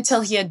wasn't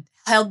until he had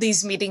held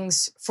these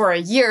meetings for a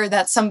year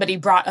that somebody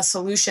brought a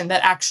solution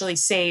that actually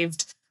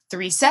saved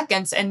 3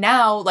 seconds. And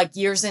now, like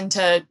years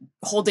into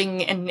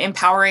holding and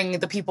empowering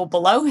the people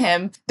below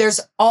him, there's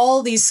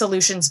all these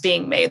solutions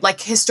being made.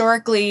 Like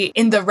historically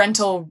in the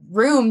rental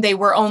room, they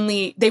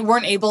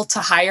weren't able to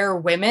hire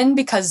women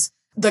because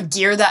the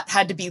gear that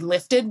had to be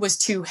lifted was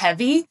too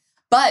heavy.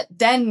 But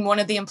then one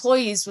of the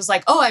employees was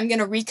like, oh, I'm going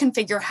to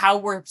reconfigure how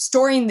we're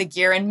storing the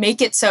gear and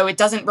make it so it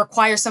doesn't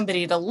require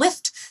somebody to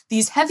lift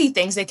these heavy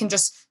things. They can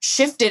just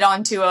shift it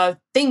onto a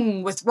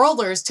thing with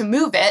rollers to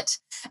move it.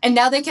 And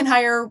now they can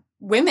hire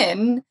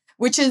women,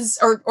 which is,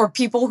 or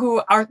people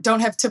who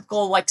don't have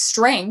typical like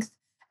strength.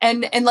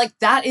 And like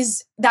that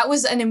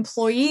was an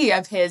employee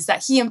of his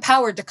that he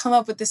empowered to come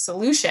up with this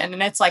solution.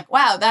 And it's like,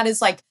 wow, that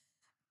is like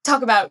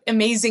talk about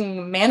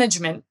amazing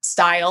management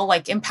style,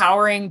 like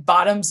empowering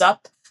bottoms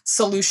up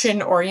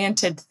solution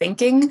oriented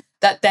thinking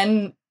that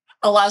then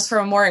allows for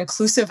a more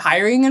inclusive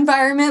hiring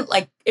environment.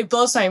 Like it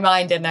blows my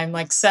mind. And I'm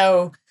like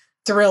so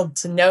thrilled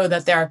to know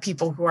that there are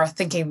people who are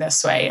thinking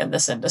this way in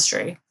this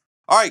industry.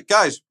 All right,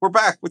 guys, we're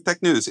back with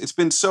tech news. It's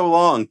been so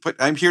long, but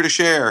I'm here to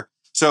share.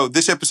 So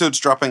this episode's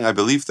dropping, I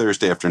believe,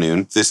 Thursday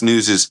afternoon. This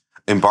news is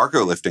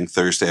embargo lifting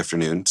Thursday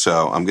afternoon.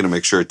 So I'm going to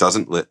make sure it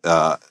doesn't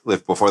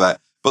lift before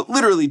that. But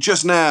literally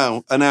just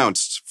now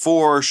announced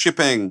for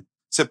shipping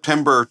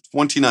September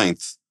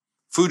 29th,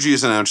 Fuji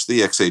has announced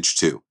the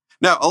X-H2.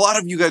 Now, a lot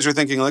of you guys are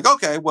thinking like,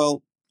 okay,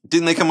 well,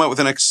 didn't they come out with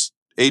an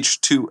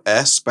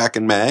X-H2S back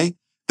in May?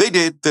 They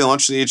did. They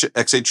launched the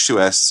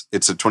X-H2S.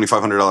 It's a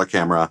 $2,500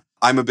 camera.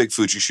 I'm a big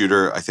Fuji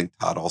shooter. I think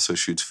Todd also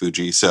shoots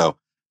Fuji. So,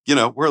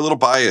 we're a little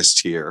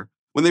biased here.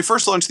 When they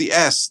first launched the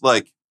S,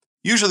 like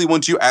usually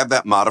once you add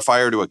that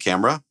modifier to a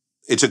camera,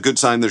 it's a good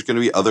sign there's going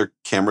to be other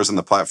cameras in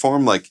the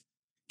platform. Like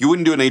you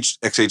wouldn't do an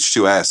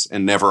X-H2S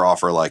and never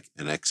offer like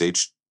an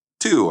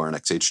X-H2 or an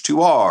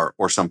X-H2R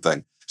or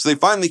something. So they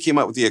finally came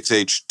out with the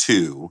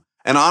X-H2.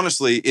 And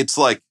honestly, it's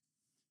like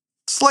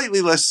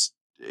slightly less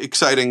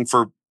exciting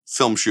for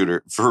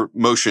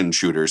motion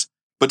shooters,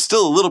 but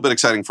still a little bit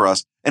exciting for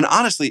us. And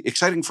honestly,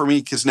 exciting for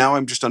me because now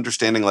I'm just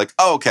understanding like,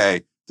 oh,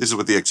 okay, this is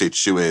what the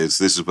X-H2 is.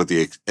 This is what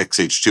the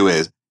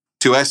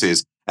X-H2S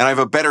is. And I have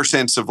a better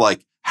sense of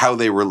like how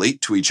they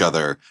relate to each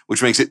other,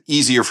 which makes it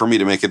easier for me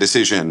to make a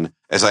decision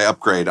as I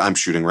upgrade. I'm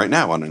shooting right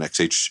now on an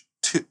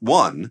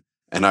X-H1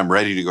 and I'm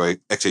ready to go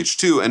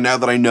X-H2. And now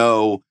that I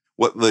know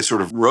what the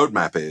sort of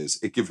roadmap is,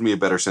 it gives me a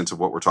better sense of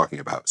what we're talking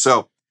about.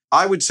 So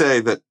I would say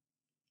that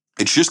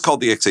it's just called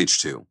the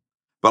X-H2,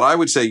 but I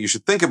would say you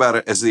should think about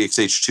it as the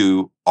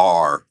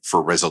X-H2R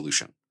for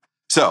resolution.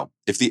 So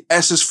if the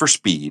S is for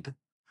speed,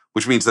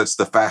 which means that's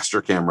the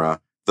faster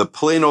camera, the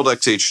plain old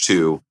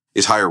X-H2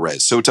 is higher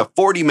res. So it's a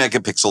 40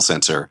 megapixel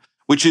sensor,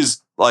 which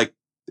is like,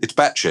 it's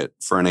batshit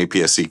for an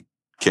APS-C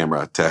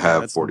camera to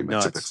have 40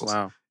 megapixels.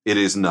 Wow. It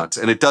is nuts.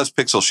 And it does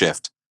pixel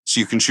shift. So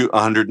you can shoot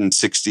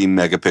 160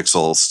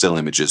 megapixel still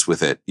images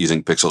with it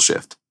using pixel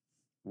shift.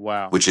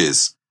 Wow. Which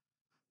is,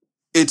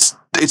 it's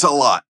a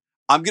lot.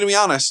 I'm going to be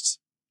honest,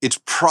 it's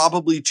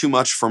probably too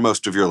much for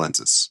most of your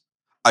lenses.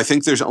 I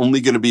think there's only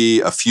going to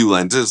be a few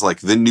lenses, like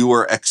the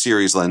newer X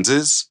series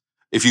lenses,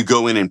 if you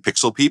go in and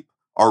pixel peep,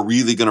 are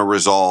really going to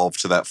resolve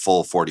to that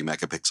full 40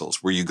 megapixels,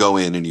 where you go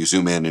in and you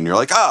zoom in and you're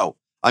like, oh,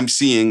 I'm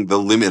seeing the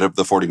limit of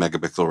the 40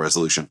 megapixel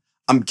resolution.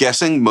 I'm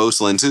guessing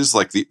most lenses,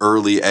 like the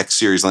early X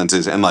series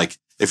lenses, and like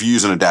if you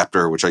use an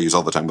adapter, which I use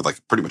all the time with like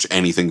pretty much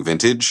anything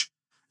vintage,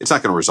 it's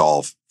not going to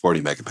resolve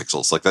 40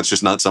 megapixels. Like that's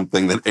just not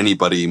something that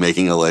anybody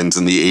making a lens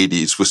in the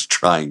 80s was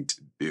trying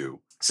to do.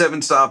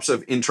 7 stops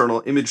of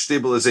internal image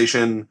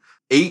stabilization,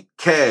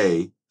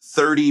 8K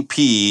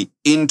 30p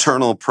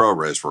internal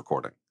ProRes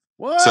recording.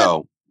 What?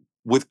 So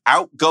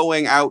without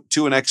going out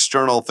to an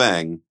external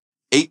thing,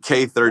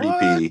 8K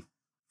 30p,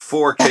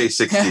 4K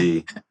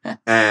 60,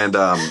 and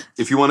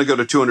if you want to go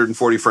to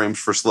 240 frames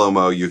for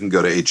slow-mo, you can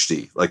go to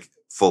HD, like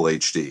full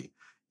HD,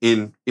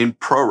 in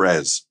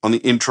ProRes on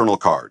the internal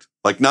card.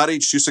 Like not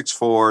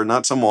H.264,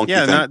 not some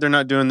wonky thing. They're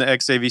not doing the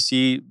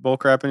XAVC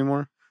bulk wrap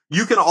anymore?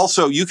 You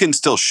can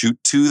still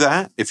shoot to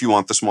that if you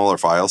want the smaller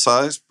file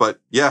size, but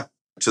yeah,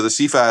 to the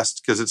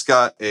CFast, because it's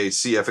got a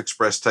CF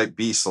Express Type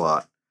B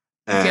slot,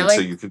 and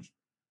so you can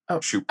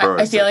shoot ProRes.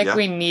 I feel like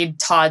we need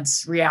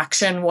Todd's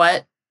reaction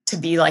to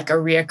be like a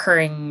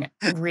reoccurring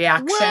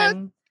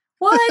reaction.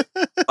 What?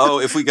 Oh,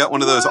 if we got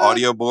one of those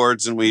audio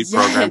boards and we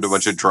programmed a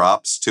bunch of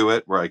drops to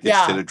it where I could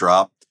hit a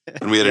drop,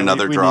 and we had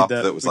another drop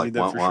that was like,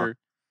 wah, wah.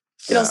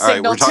 Sure. It'll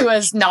signal to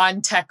us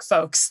non-tech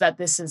folks that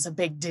this is a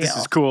big deal. This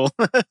is cool.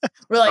 We're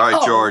like, all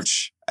right,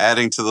 George,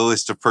 adding to the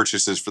list of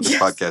purchases for this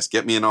podcast,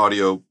 get me an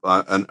audio,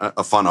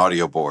 a fun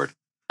audio board.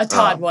 A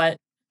Todd what?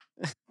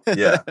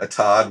 Yeah, a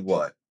Todd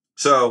what?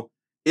 So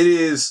it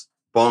is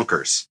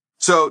bonkers.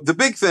 So the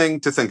big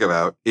thing to think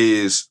about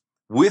is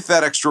with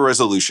that extra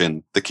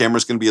resolution, the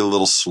camera's going to be a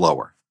little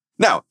slower.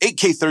 Now,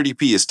 8K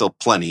 30p is still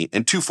plenty,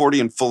 and 240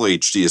 in full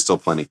HD is still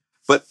plenty,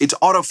 but its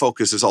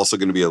autofocus is also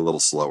going to be a little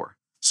slower.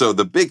 So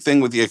the big thing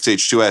with the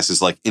X-H2S is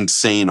like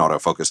insane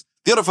autofocus.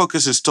 The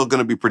autofocus is still going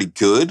to be pretty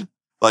good.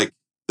 Like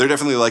they're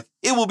definitely like,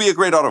 it will be a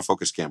great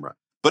autofocus camera.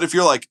 But if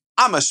you're like,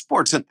 I'm a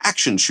sports and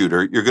action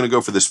shooter, you're going to go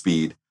for the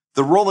speed.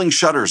 The rolling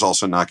shutter is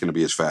also not going to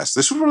be as fast.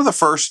 This was one of the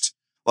first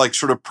like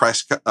sort of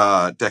press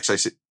decks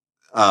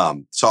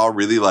I saw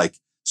really like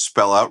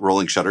spell out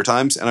rolling shutter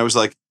times. And I was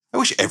like, I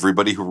wish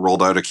everybody who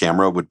rolled out a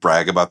camera would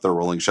brag about their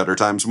rolling shutter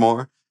times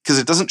more, because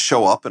it doesn't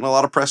show up in a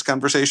lot of press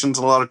conversations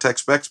and a lot of tech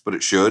specs, but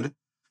it should.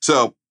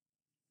 So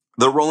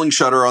the rolling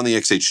shutter on the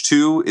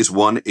X-H2 is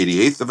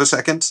 1/88th of a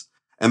second,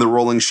 and the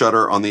rolling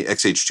shutter on the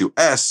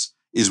X-H2S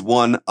is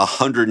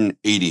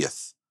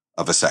 1/180th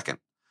of a second.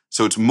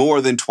 So it's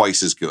more than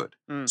twice as good.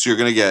 So you're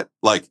going to get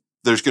like,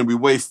 there's going to be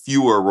way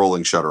fewer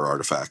rolling shutter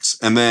artifacts.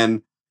 And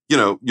then,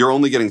 you're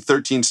only getting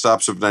 13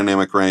 stops of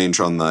dynamic range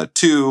on the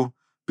 2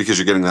 because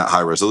you're getting that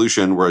high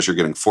resolution, whereas you're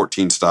getting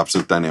 14 stops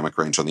of dynamic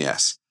range on the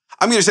S.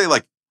 I'm going to say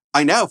like,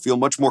 I now feel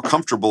much more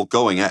comfortable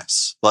going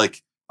S.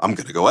 Like, I'm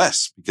going to go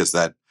S because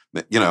that,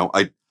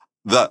 the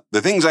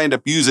things I end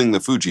up using the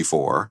Fuji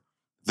for,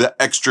 the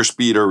extra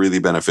speed are really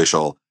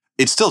beneficial.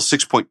 It's still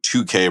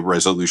 6.2K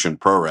resolution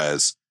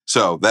ProRes.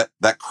 So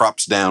that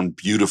crops down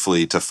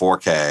beautifully to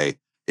 4K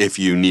if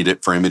you need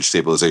it for image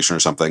stabilization or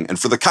something. And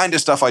for the kind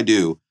of stuff I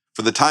do,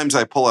 for the times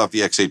I pull out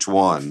the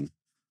X-H2,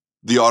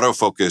 the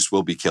autofocus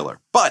will be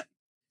killer. But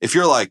if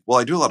you're like, well,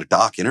 I do a lot of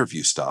doc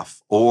interview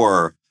stuff,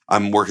 or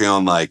I'm working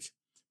on like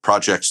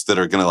projects that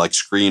are going to like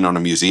screen on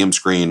a museum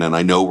screen and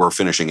I know we're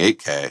finishing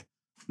 8K,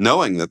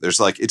 knowing that there's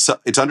like, it's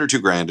under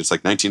 $2,000, it's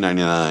like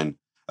 $19.99,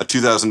 a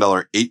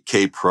 $2,000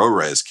 8K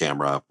ProRes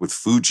camera with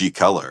Fuji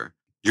color.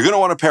 You're going to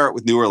want to pair it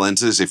with newer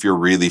lenses if you're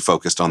really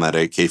focused on that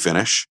 8K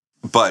finish.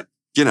 But,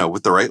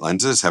 with the right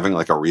lenses, having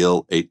like a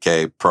real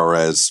 8K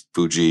ProRes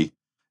Fuji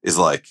is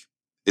like,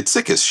 it's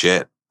sick as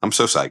shit. I'm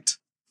so psyched.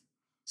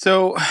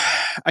 So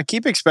I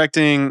keep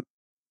expecting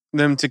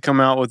them to come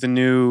out with a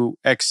new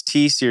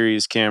XT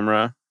series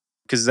camera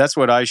because that's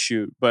what I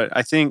shoot. But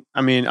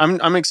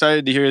I'm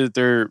excited to hear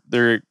that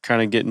they're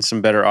kind of getting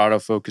some better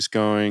autofocus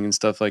going and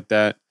stuff like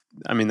that.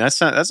 I mean, that's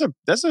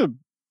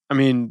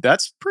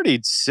pretty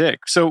sick.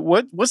 So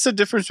what's the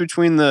difference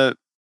between the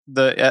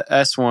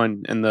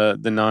S1 and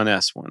the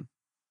non-S1?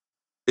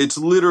 It's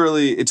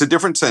a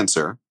different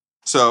sensor.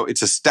 So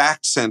it's a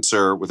stacked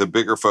sensor with a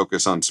bigger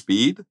focus on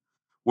speed.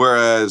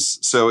 Whereas,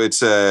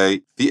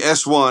 the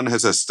S1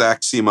 has a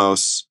stacked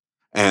CMOS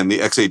and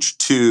the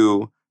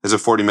X-H2 has a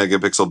 40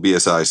 megapixel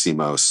BSI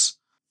CMOS.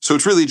 So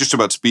it's really just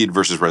about speed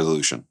versus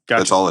resolution. Gotcha.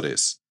 That's all it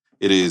is.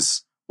 It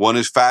is, one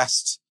is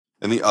fast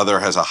and the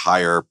other has a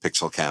higher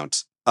pixel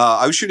count.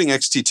 I was shooting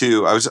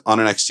XT2. I was on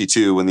an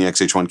XT2 when the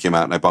X-H1 came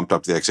out and I bumped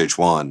up to the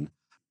X-H1.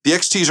 The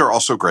XTs are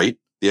also great.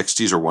 The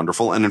XTs are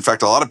wonderful. And in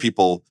fact, a lot of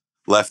people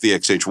left the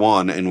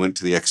X-H1 and went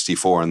to the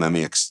XT4 and then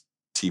the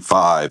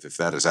XT5, if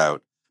that is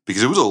out,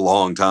 because it was a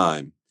long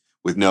time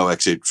with no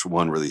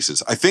X-H1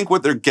 releases. I think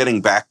what they're getting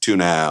back to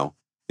now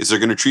is they're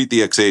going to treat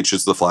the X-H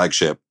as the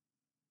flagship.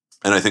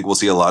 And I think we'll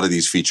see a lot of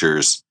these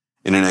features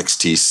in an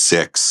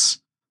XT6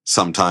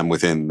 sometime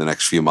within the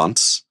next few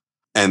months.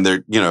 And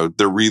they're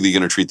really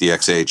going to treat the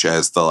X-H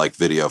as the like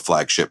video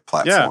flagship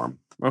platform.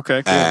 Yeah.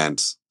 Okay. Cool.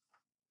 And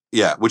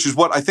which is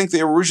what I think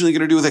they were originally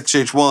going to do with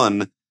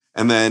X-H1.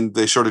 And then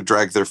they sort of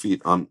dragged their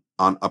feet on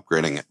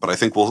upgrading it. But I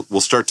think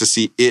we'll start to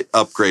see it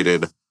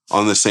upgraded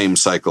on the same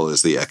cycle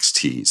as the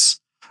XTs.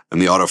 And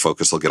the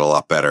autofocus will get a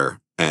lot better.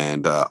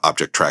 And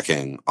object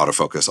tracking,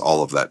 autofocus,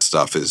 all of that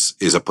stuff is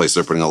a place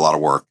they're putting a lot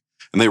of work.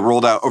 And they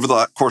rolled out, over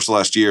the course of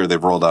last year,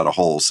 they've rolled out a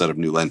whole set of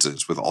new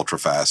lenses with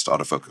ultra-fast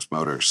autofocus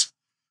motors.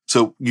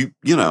 So,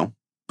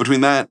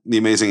 between that, the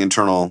amazing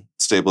internal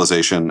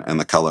stabilization and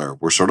the color,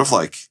 we're sort of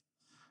like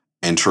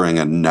entering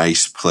a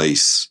nice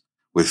place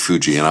with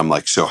Fuji. And I'm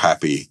like so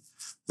happy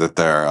that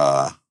they're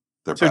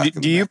so back.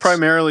 Do you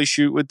primarily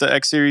shoot with the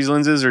X series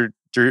lenses or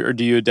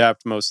do you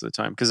adapt most of the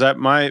time? Because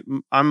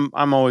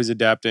I'm always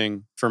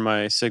adapting for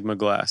my Sigma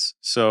glass.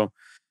 So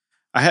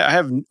I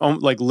have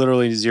like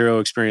literally zero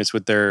experience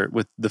with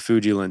the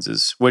Fuji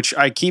lenses, which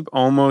I keep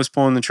almost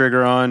pulling the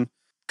trigger on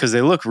because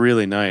they look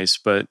really nice.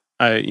 But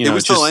it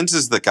was the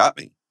lenses that got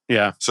me.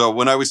 Yeah. So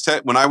when I was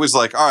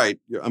like, all right,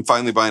 I'm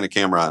finally buying a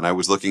camera, and I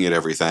was looking at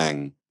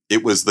everything,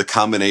 it was the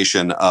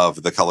combination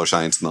of the color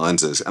science and the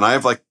lenses. And I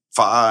have like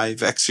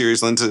 5 X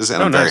series lenses,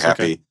 and I'm very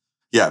happy. Okay.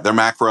 Yeah, their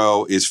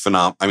macro is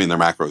phenomenal. I mean, their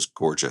macro is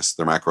gorgeous.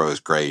 Their macro is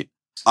great.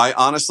 I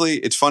honestly,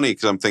 it's funny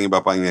because I'm thinking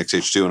about buying the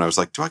X-H2, and I was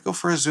like, do I go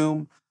for a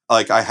zoom?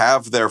 Like, I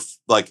have they're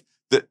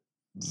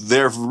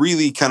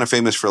really kind of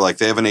famous for like,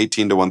 they have an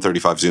 18 to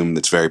 135 zoom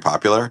that's very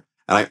popular.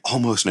 And I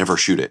almost never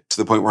shoot it to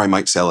the point where I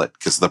might sell it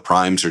because the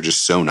primes are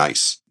just so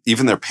nice.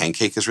 Even their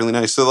pancake is really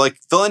nice. So like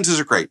the lenses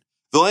are great.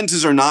 The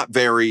lenses are not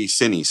very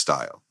cine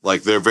style.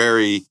 Like they're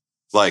very,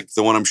 like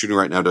the one I'm shooting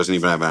right now doesn't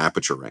even have an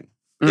aperture ring.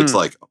 It's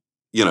like,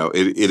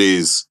 it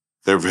is,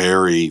 they're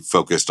very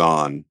focused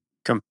on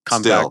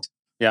compact. Still.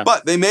 Yeah.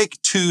 But they make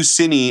 2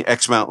 cine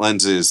X-mount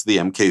lenses, the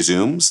MK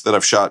zooms that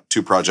I've shot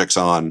 2 projects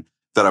on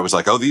that I was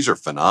like, oh, these are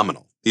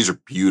phenomenal. These are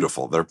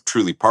beautiful. They're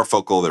truly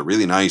parfocal. They're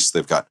really nice.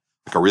 They've got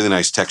like a really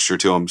nice texture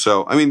to them.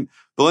 So, I mean,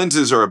 the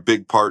lenses are a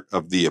big part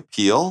of the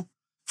appeal.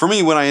 For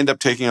me, when I end up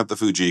taking up the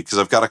Fuji, because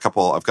I've got a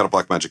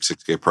Blackmagic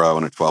 6K Pro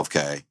and a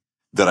 12K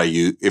that I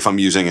use, if I'm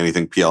using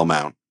anything PL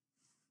mount.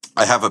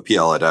 I have a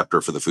PL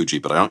adapter for the Fuji,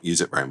 but I don't use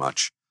it very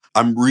much.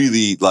 I'm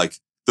really like,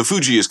 the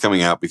Fuji is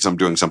coming out because I'm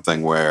doing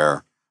something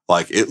where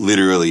like, it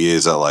literally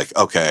is a like,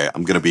 okay,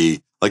 I'm going to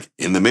be like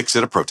in the mix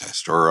at a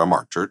protest or a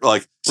march or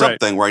like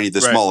something where I need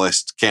the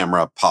smallest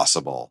camera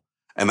possible.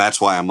 And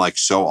that's why I'm like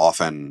so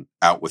often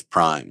out with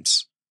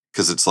primes.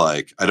 Cause it's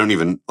like, I don't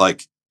even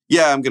like,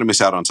 yeah, I'm going to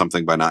miss out on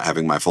something by not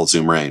having my full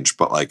zoom range,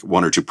 but like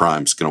 1 or 2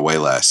 primes going to weigh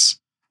less.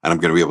 And I'm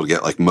going to be able to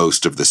get like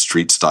most of the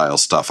street style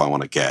stuff I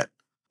want to get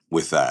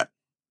with that.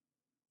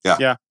 Yeah.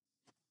 Yeah.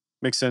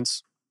 Makes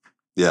sense.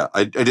 Yeah.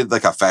 I did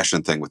like a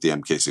fashion thing with the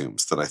MK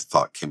zooms that I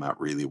thought came out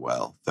really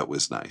well. That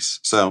was nice.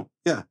 So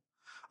yeah.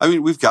 I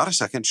mean, we've got a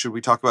second. Should we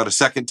talk about a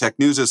second tech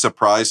news, a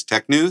surprise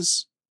tech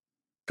news?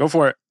 Go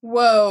for it.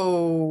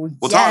 Whoa.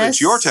 Well, Todd,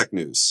 it's your tech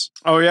news.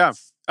 Oh, yeah.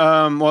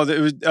 Well, it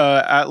was,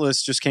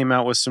 Atlas just came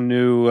out with some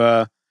new,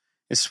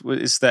 it's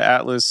the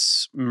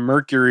Atlas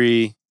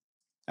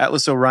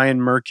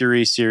Orion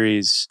Mercury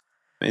series.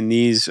 And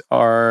these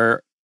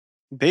are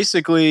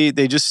basically,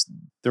 they're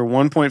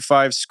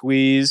 1.5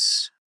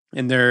 squeeze.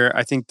 And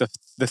I think the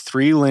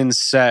 3-lens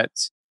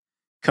set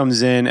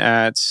comes in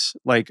at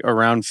like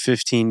around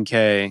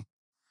 $15K.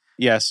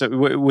 Yeah,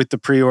 so with the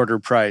pre-order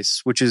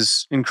price, which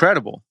is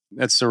incredible.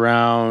 That's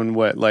around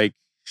like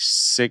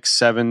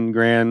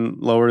 $6-7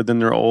 lower than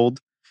their old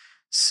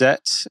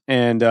set.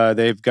 And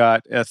they've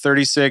got a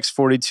 36,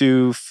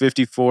 42,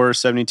 54,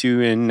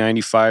 72, and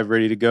 95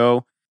 ready to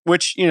go.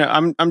 Which,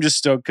 I'm just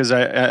stoked because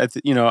I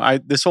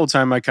this whole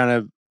time I kind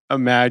of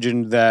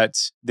imagined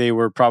that they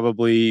were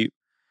probably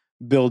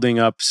building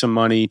up some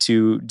money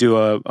to do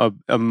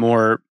a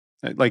more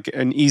like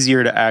an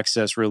easier to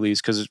access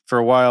release, because for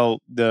a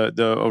while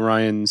the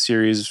Orion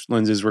series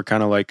lenses were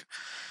kind of like,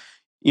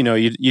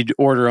 you'd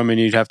order them and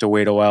you'd have to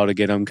wait a while to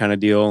get them kind of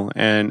deal.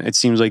 And it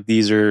seems like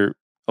these are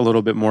a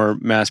little bit more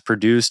mass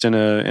produced in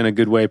a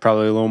good way,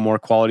 probably a little more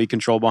quality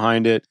control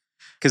behind it.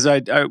 Because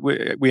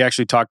we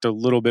actually talked a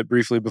little bit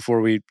briefly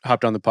before we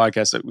hopped on the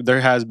podcast.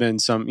 There has been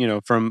some,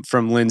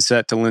 from lens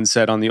set to lens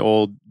set on the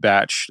old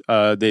batch.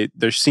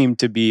 There seemed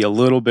to be a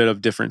little bit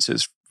of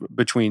differences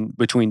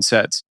between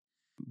sets.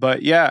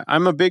 But yeah,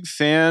 I'm a big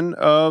fan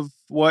of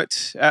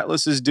what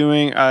Atlas is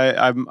doing.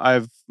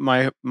 I've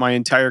my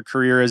entire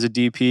career as a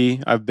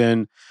DP, I've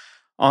been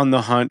on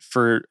the hunt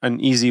for an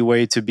easy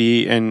way to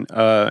be an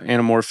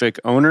anamorphic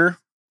owner.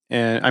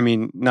 And I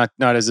mean, not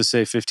as to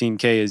say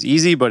 15K is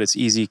easy, but it's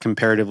easy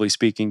comparatively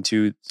speaking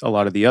to a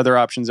lot of the other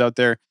options out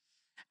there.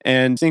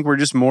 And I think we're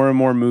just more and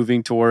more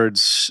moving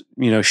towards,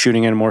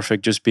 shooting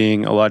anamorphic just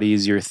being a lot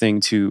easier thing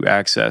to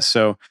access.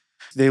 So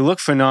they look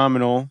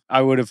phenomenal.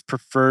 I would have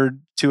preferred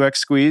 2X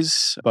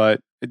squeeze,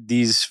 but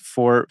these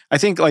four, I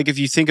think, like, if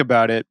you think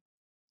about it,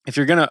 if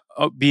you're going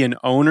to be an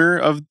owner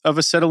of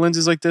a set of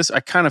lenses like this, I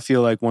kind of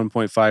feel like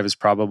 1.5 is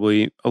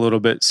probably a little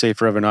bit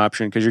safer of an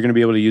option, because you're going to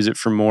be able to use it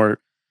for more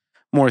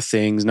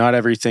things, not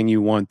everything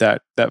you want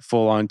that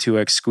full on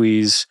 2X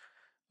squeeze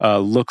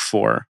look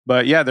for.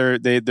 But yeah, they're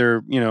like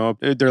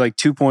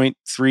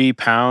 2.3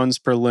 pounds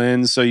per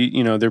lens, so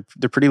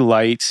they're pretty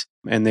light,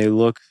 and they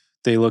look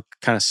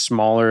kind of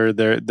smaller.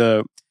 They're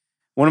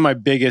one of my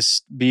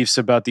biggest beefs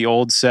about the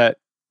old set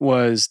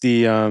was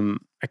the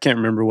I can't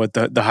remember what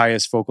the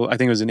highest focal, I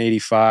think it was an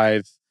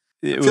 85.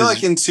 I feel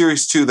like in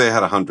Series 2 they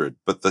had 100,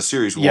 but the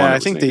Series 1, I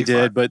think they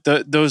did. But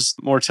those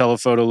more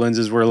telephoto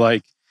lenses were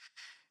like,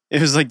 it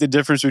was like the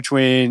difference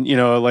between,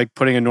 like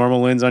putting a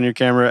normal lens on your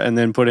camera and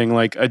then putting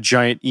like a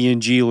giant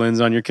ENG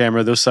lens on your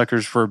camera. Those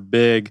suckers were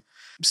big.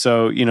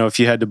 So, if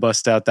you had to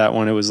bust out that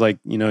one, it was like,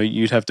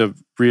 you'd have to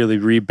really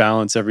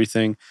rebalance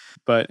everything.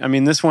 But I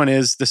mean, this one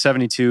is, the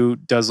 72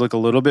 does look a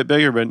little bit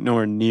bigger, but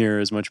nowhere near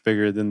as much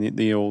bigger than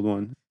the old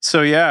one.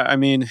 So yeah, I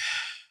mean,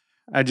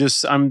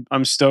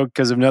 I'm stoked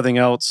because, if nothing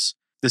else,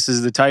 this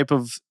is the type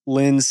of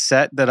lens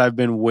set that I've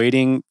been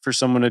waiting for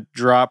someone to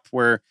drop,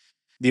 where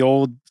the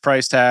old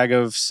price tag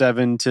of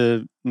 $7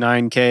 to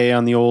 $9K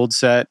on the old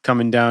set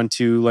coming down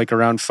to like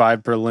around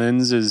 $5 per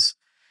lens is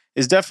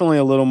definitely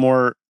a little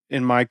more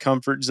in my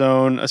comfort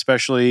zone.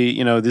 Especially,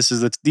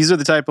 these are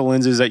the type of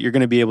lenses that you're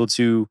going to be able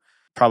to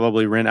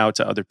probably rent out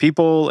to other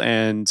people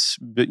and,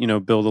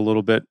 build a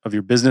little bit of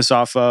your business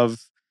off of.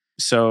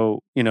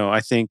 So,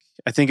 I think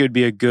it would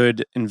be a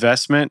good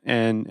investment,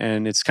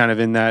 and it's kind of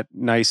in that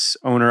nice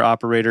owner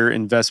operator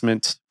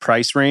investment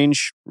price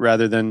range,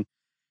 rather than,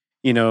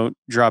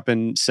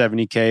 dropping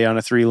 $70K on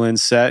a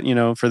 3-lens set,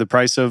 for the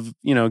price of,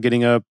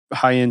 getting a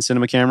high-end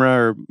cinema camera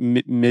or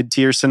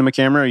mid-tier cinema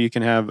camera. You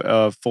can have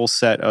a full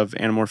set of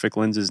anamorphic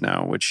lenses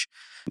now,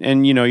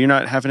 and you're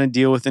not having to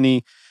deal with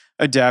any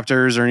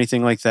adapters or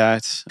anything like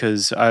that,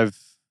 because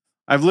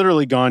I've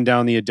literally gone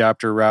down the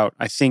adapter route.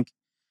 I think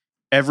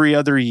every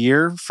other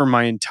year for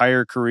my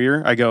entire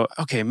career, I go,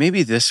 okay,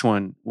 maybe this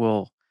one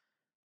will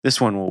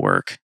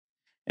work.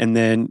 And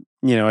then,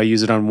 I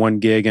use it on one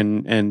gig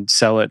and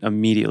sell it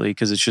immediately,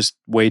 because it's just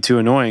way too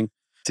annoying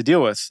to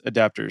deal with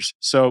adapters.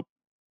 So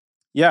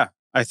yeah,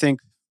 I think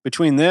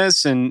between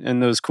this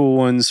and those cool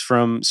ones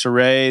from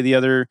Saray, the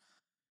other,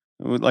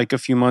 like a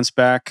few months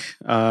back,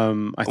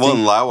 and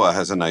Laowa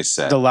has a nice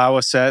set. The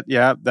Laowa set,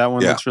 yeah, that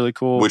one looks really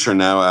cool. Which are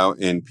now out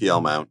in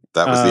PL mount.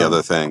 That was the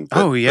other thing.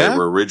 They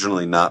were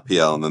originally not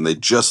PL, and then they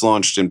just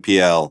launched in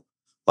PL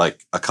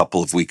like a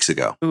couple of weeks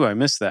ago. Ooh, I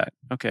missed that.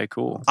 Okay,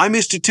 cool. I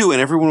missed it too, and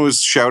everyone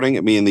was shouting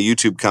at me in the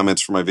YouTube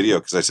comments for my video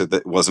because I said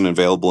that it wasn't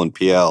available in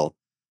PL.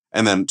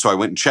 And then, so I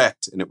went and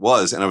checked, and it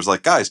was, and I was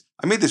like, guys,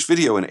 I made this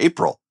video in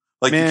April.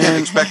 Like, you can't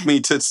expect me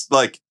to,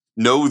 like,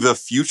 know the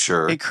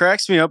future. It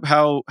cracks me up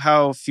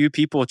how few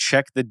people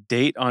check the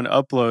date on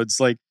uploads.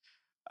 Like,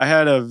 I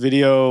had a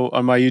video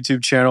on my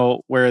YouTube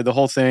channel where the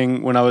whole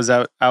thing, when I was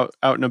out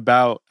and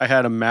about, I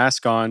had a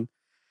mask on,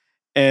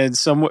 and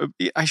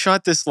I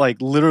shot this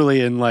like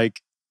literally in like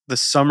the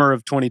summer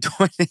of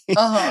 2020,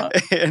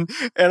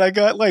 and I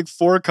got like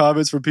 4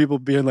 comments from people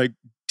being like,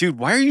 dude,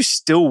 why are you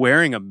still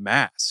wearing a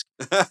mask?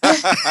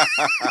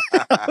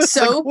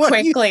 So what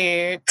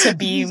quickly to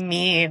be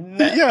mean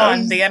Yeah,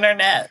 on the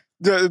internet.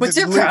 What's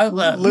your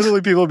problem? Literally,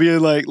 people being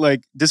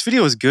like, this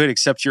video is good,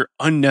 except your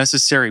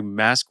unnecessary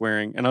mask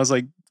wearing. And I was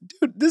like,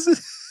 dude, this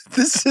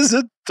is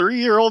a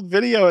 3-year-old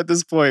video at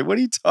this point. What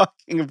are you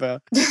talking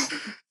about?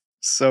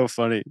 So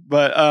funny.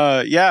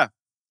 But yeah,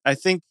 I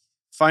think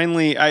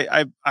finally,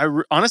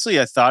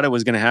 honestly, I thought it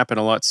was going to happen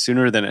a lot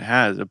sooner than it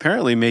has.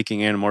 Apparently,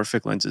 making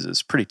anamorphic lenses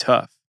is pretty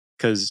tough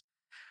because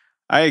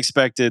I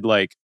expected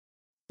I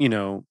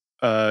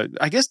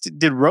guess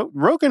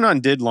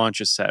Rokinon did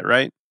launch a set,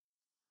 right?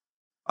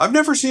 I've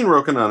never seen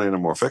Rokinon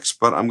anamorphics,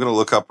 but I'm going to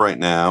look up right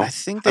now. I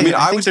think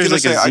there's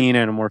like a zine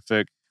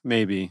anamorphic,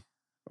 maybe.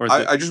 Or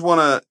I just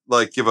want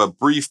to give a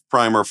brief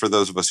primer for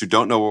those of us who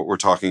don't know what we're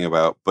talking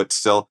about, but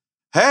still,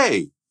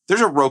 hey, there's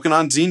a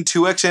Rokinon Zine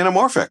 2X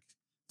anamorphic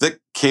that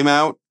came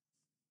out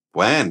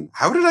when?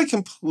 How did I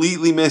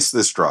completely miss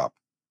this drop?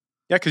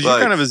 Yeah, because you're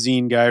kind of a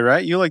zine guy,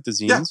 right? You like the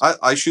zines. Yeah,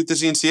 I shoot the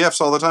zine CFs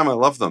all the time. I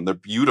love them. They're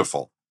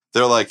beautiful.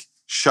 They're like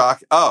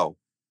shock. Oh,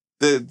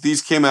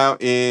 these came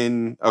out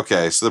in,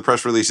 okay, so the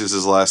press releases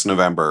is last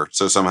November.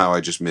 So somehow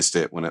I just missed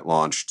it when it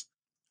launched.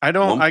 I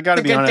got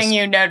to be honest. Good thing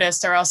you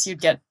noticed, or else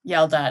you'd get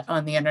yelled at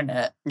on the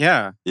internet.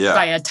 Yeah.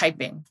 Via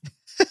typing.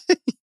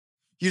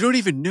 You don't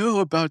even know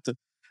about the...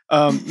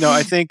 no,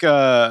 I think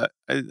the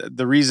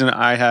reason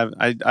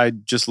I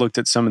just looked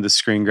at some of the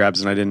screen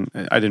grabs and I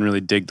didn't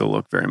really dig the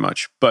look very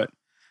much, but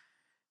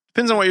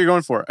depends on what you're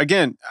going for.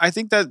 Again, I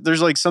think that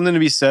there's like something to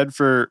be said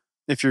for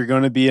if you're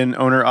going to be an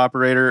owner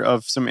operator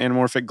of some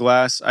anamorphic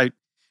glass. I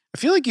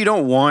feel like you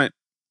don't want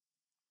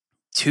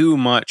too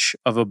much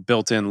of a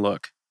built-in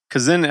look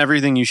because then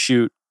everything you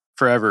shoot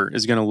forever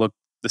is going to look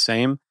the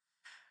same.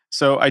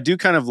 So I do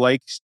kind of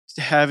like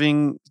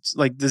having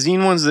like the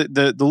zine ones that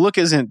the look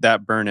isn't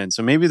that burn in.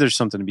 So maybe there's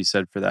something to be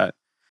said for that.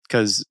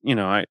 Because,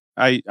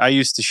 I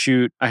used to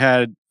shoot, I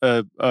had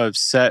a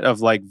set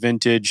of like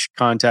vintage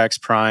Contax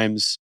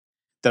primes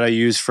that I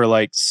used for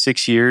like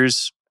 6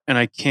 years. And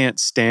I can't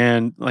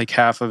stand like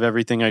half of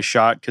everything I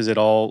shot because it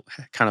all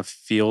kind of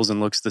feels and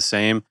looks the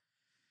same.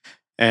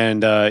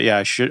 And so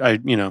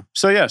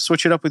yeah,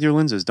 switch it up with your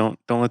lenses. Don't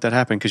let that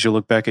happen because you'll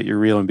look back at your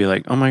reel and be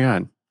like, oh my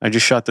God, I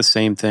just shot the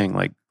same thing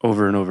like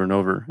over and over and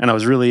over. And I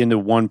was really into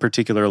one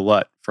particular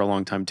LUT for a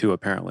long time too,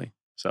 apparently.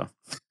 So.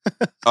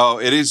 Oh,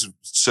 it is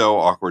so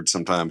awkward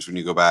sometimes when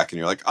you go back and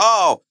you're like,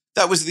 oh,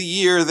 that was the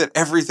year that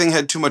everything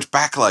had too much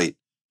backlight.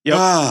 Yep.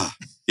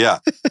 Yeah.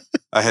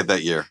 I had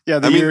that year. Yeah,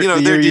 there are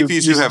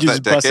DPs who have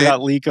that decade. Busted out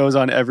Lecos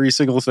on every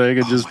single thing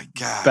and just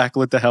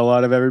backlit the hell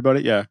out of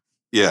everybody. Yeah.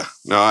 Yeah.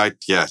 No,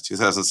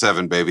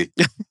 2007, baby.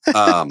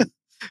 Man,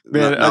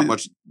 not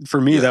much.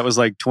 For me, that was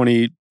like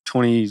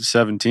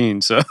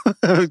 2017. So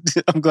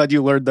I'm glad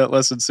you learned that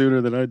lesson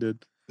sooner than I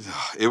did.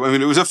 It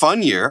was a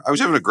fun year. I was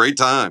having a great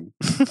time.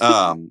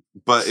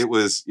 But it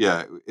was,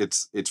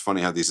 it's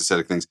funny how these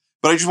aesthetic things.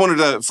 But I just wanted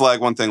to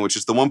flag one thing, which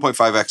is the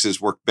 1.5Xs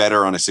work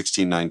better on a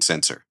 16:9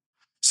 sensor.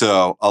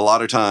 So a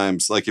lot of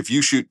times, like if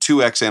you shoot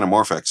 2X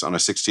anamorphics on a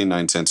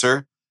 16:9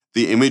 sensor,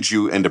 the image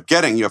you end up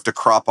getting, you have to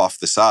crop off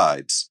the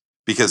sides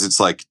because it's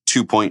like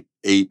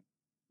 2.8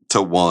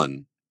 to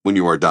 1 when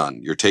you are done.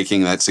 You're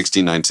taking that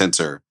 16:9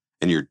 sensor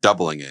and you're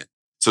doubling it.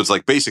 So it's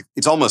like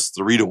it's almost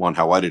 3 to 1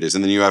 how wide it is.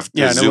 And then you have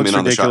to zoom in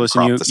on the shot and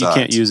crop the sides. You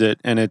can't use it.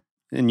 And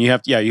you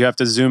have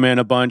to zoom in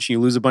a bunch. You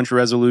lose a bunch of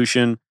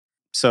resolution.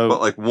 So,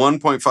 but like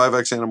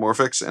 1.5X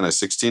anamorphics and a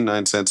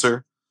 16:9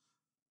 sensor,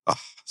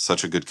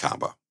 such a good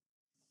combo.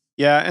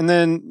 Yeah, and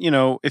then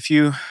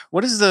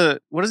what is the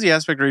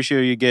aspect ratio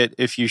you get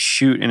if you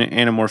shoot in an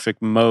anamorphic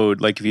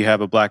mode? Like if you have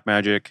a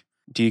Blackmagic,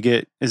 you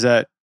get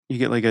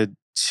like a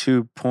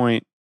 2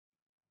 point?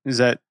 Is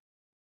that?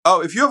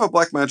 Oh, if you have a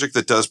Blackmagic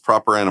that does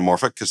proper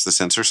anamorphic because the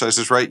sensor size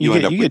is right, you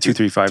end up with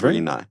 235, right?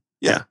 239.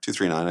 Yeah,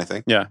 239, I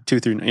think. Yeah,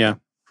 239. Yeah.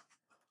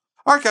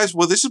 All right, guys.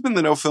 Well, this has been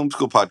the No Film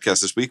School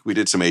podcast this week. We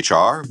did some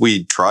HR.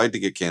 We tried to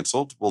get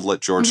canceled. We'll let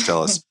George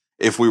tell us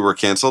if we were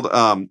canceled.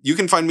 You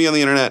can find me on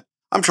the internet.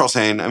 I'm Charles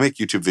Hain. I make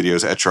YouTube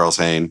videos at Charles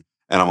Hain,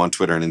 and I'm on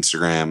Twitter and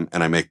Instagram,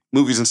 and I make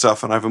movies and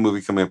stuff, and I have a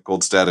movie coming up,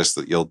 Gold Status,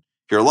 that you'll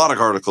hear a lot of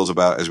articles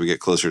about as we get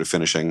closer to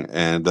finishing.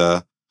 And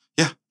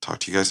talk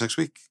to you guys next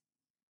week.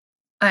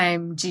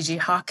 I'm Gigi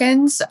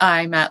Hawkins.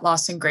 I'm at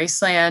Lost in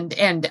Graceland.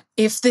 And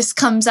if this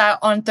comes out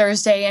on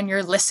Thursday and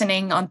you're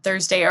listening on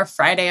Thursday or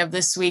Friday of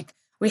this week,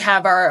 we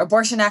have our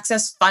Abortion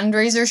Access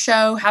fundraiser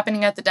show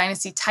happening at the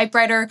Dynasty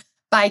Typewriter.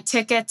 Buy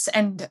tickets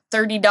and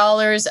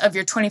 $30 of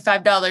your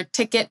 $25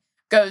 ticket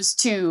goes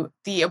to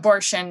the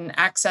Abortion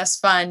Access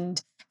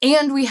Fund.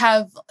 And we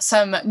have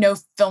some No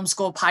Film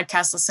School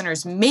podcast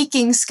listeners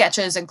making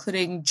sketches,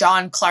 including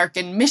John Clark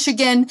in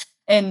Michigan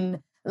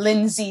and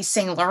Lindsay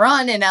St.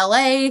 Laurent in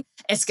LA.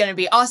 It's going to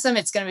be awesome.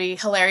 It's going to be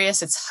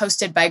hilarious. It's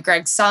hosted by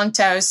Greg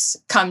Santos.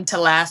 Come to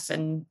laugh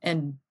and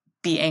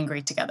be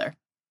angry together.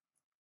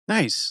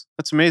 Nice.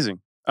 That's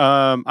amazing.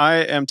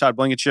 I am Todd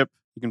Blankenship.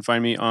 You can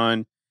find me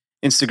on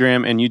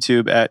Instagram and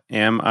YouTube at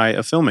Am I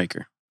a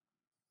Filmmaker?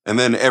 And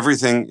then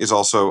everything is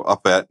also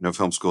up at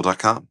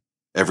nofilmschool.com.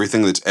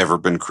 Everything that's ever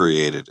been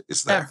created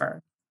is there.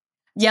 Ever.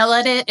 Yell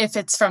at it if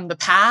it's from the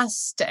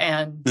past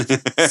and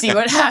see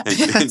what happens.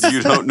 And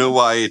you don't know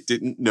why it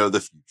didn't know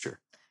the future.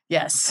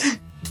 Yes.